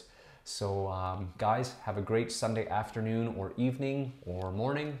videos. So guys, have a great Sunday afternoon or evening or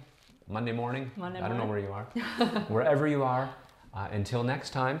morning, Monday morning. I don't know where you are. Wherever you are. Until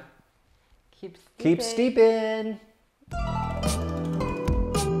next time, Keep steeping. Keep steeping.